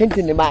ka san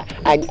tuntuni ma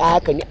an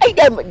haka ne ai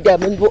da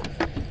mun zo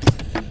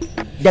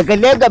daga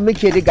lega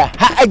muke riga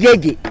har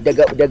agege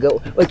daga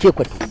oke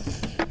kwato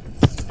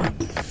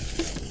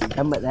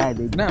dan matsaya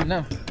da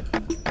na'am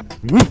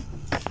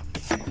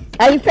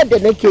ai sadda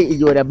nake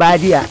iyo da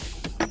badiya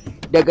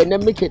daga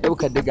nan muke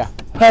daukar diga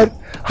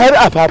har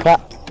a fafa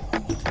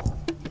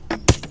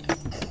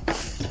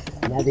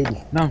na dai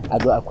na'am a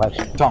zo a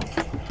kwashi to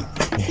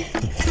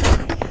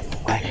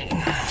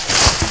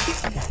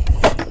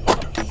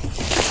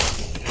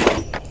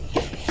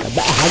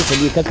ba a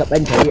hankali ka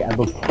bantare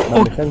abin ba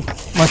mu san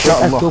masha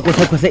Allah to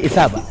kusa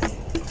isa ba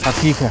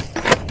hakika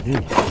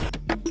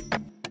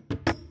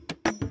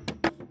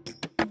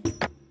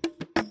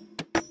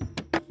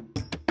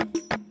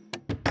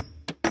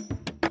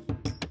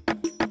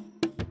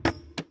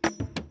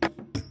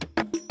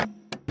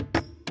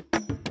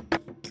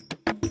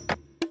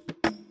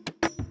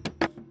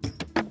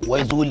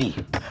wai Zuli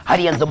har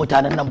yanzu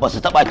mutanen nan ba su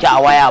taba ki a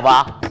waya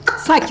ba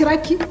sa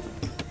kiraki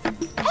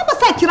ai ba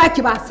sa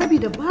kiraki ba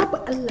saboda babu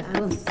Allah a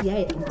ran su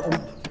yayi dan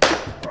ƙwambo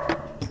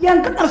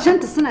yanzu ƙarshen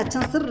ta suna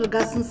can sun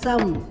riga sun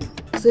samu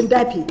sun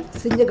dafe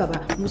sun yi gaba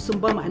mu sun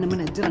ba mu ana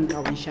muna jiran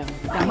gawon sha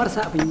da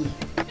marasa abin yi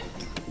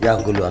ya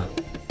gulwa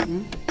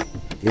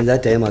in za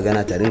ta yi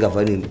magana ta ringa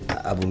farin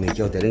abu mai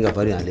kyau, ta ringa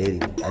farin alheri.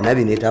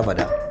 Annabi ne ta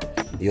faɗa.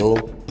 Yo.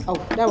 Au,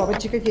 da ba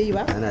bacci kake yi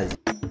ba? Ana ji.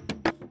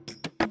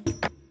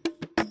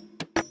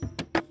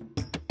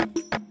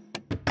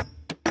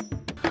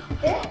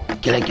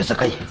 Kiran ki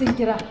kai. Sun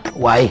kira.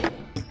 Waye?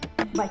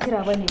 Ba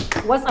kira bane.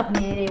 WhatsApp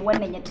ne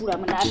wannan ya tura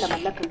mana Allah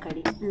mallakan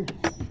kare.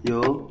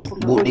 Yo.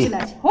 Bude.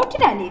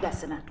 Hotuna ne ga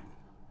suna.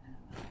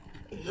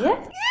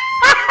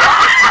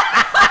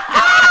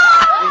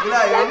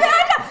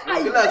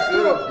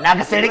 Na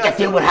ga sai rike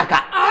tebur haka.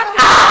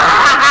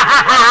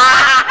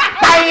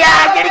 Kaya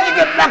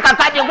girgijin maka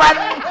kaji gwan.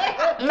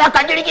 Maka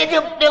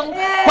girgijin din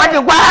kwaji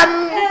gwan.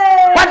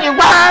 Kwaji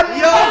gwan.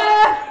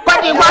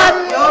 Kwaji gwan.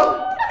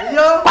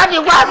 Kwaji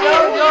gwan.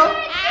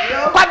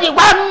 Kwaji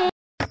gwan.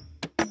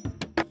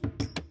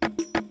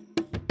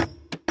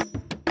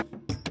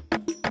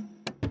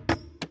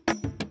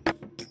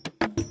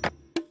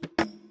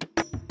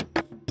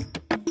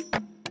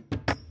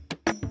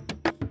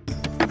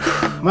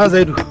 Ma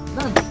Zaidu.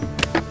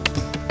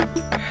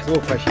 Zo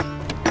kwashi.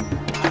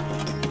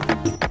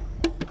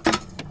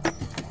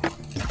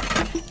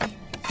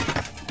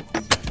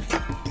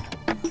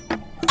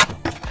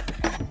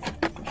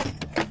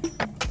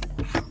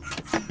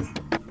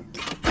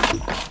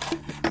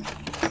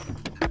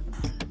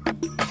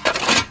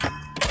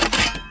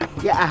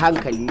 Ya a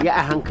hankali, ya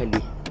a hankali.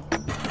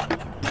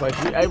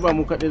 Kwashi ai ba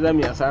mu kaɗai za mu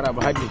yi asara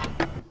ba hadde.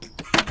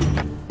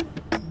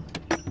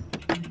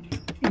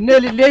 Inna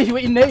lillahi wa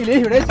inna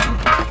ilaihi raji'un.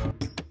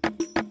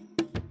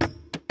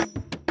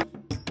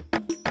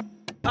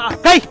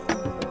 Kai!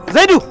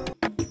 Zaidu!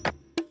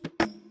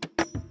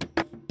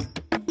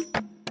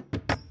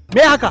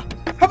 Me haka?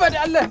 Haba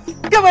da Allah,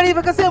 gabari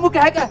fa ka sai muka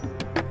haka.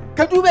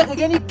 Ka dube ka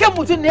gani kan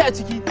mutum ne a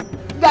ciki.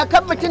 Da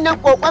kan mutum nan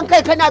kokon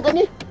kai kana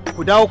gani?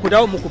 Ku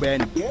dawo muku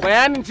bayani.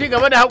 Bayanin ci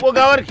gaba da haƙo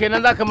gawar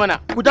kenan zaka mana.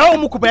 Ku dawo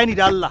muku bayani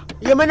da Allah.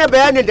 Ya mana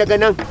bayanin daga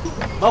nan.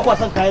 Ba ku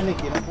san kayan nan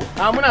kenan ko?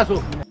 A muna so.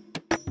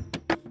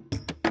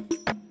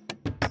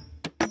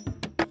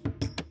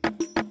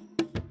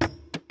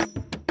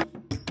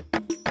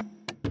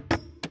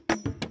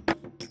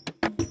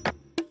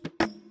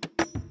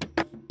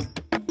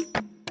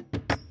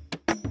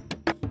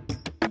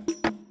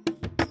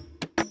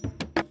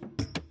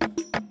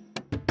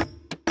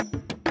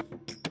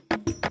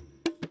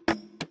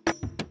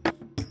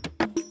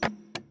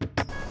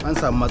 An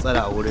samu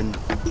matsala a wurin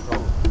nan.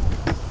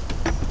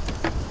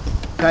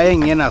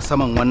 Kayan yana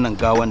saman wannan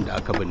gawan da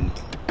aka binne.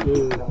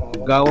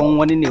 Gawan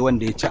wani ne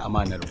wanda ya ci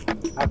amanar mu.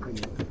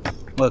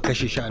 Muka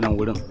kashe shi a nan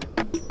wurin.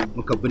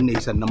 Muka binne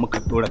sannan muka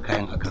dora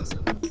kayan a kansa.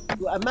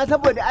 To amma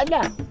saboda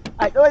Allah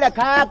a dora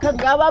kaya kan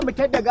gawa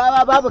mutar da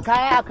gawa babu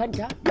kaya a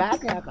kanta ya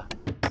haka haka.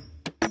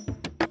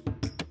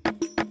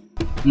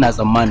 Ina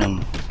tsammanin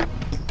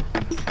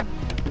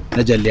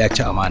Najalli ya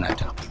ci amana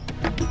ta.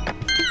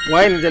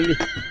 Waye Najalli?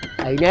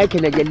 A ina yake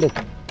Najallin?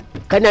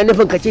 Kana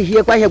nufin ka ce shi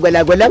ya kwashe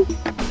gwalagwalan?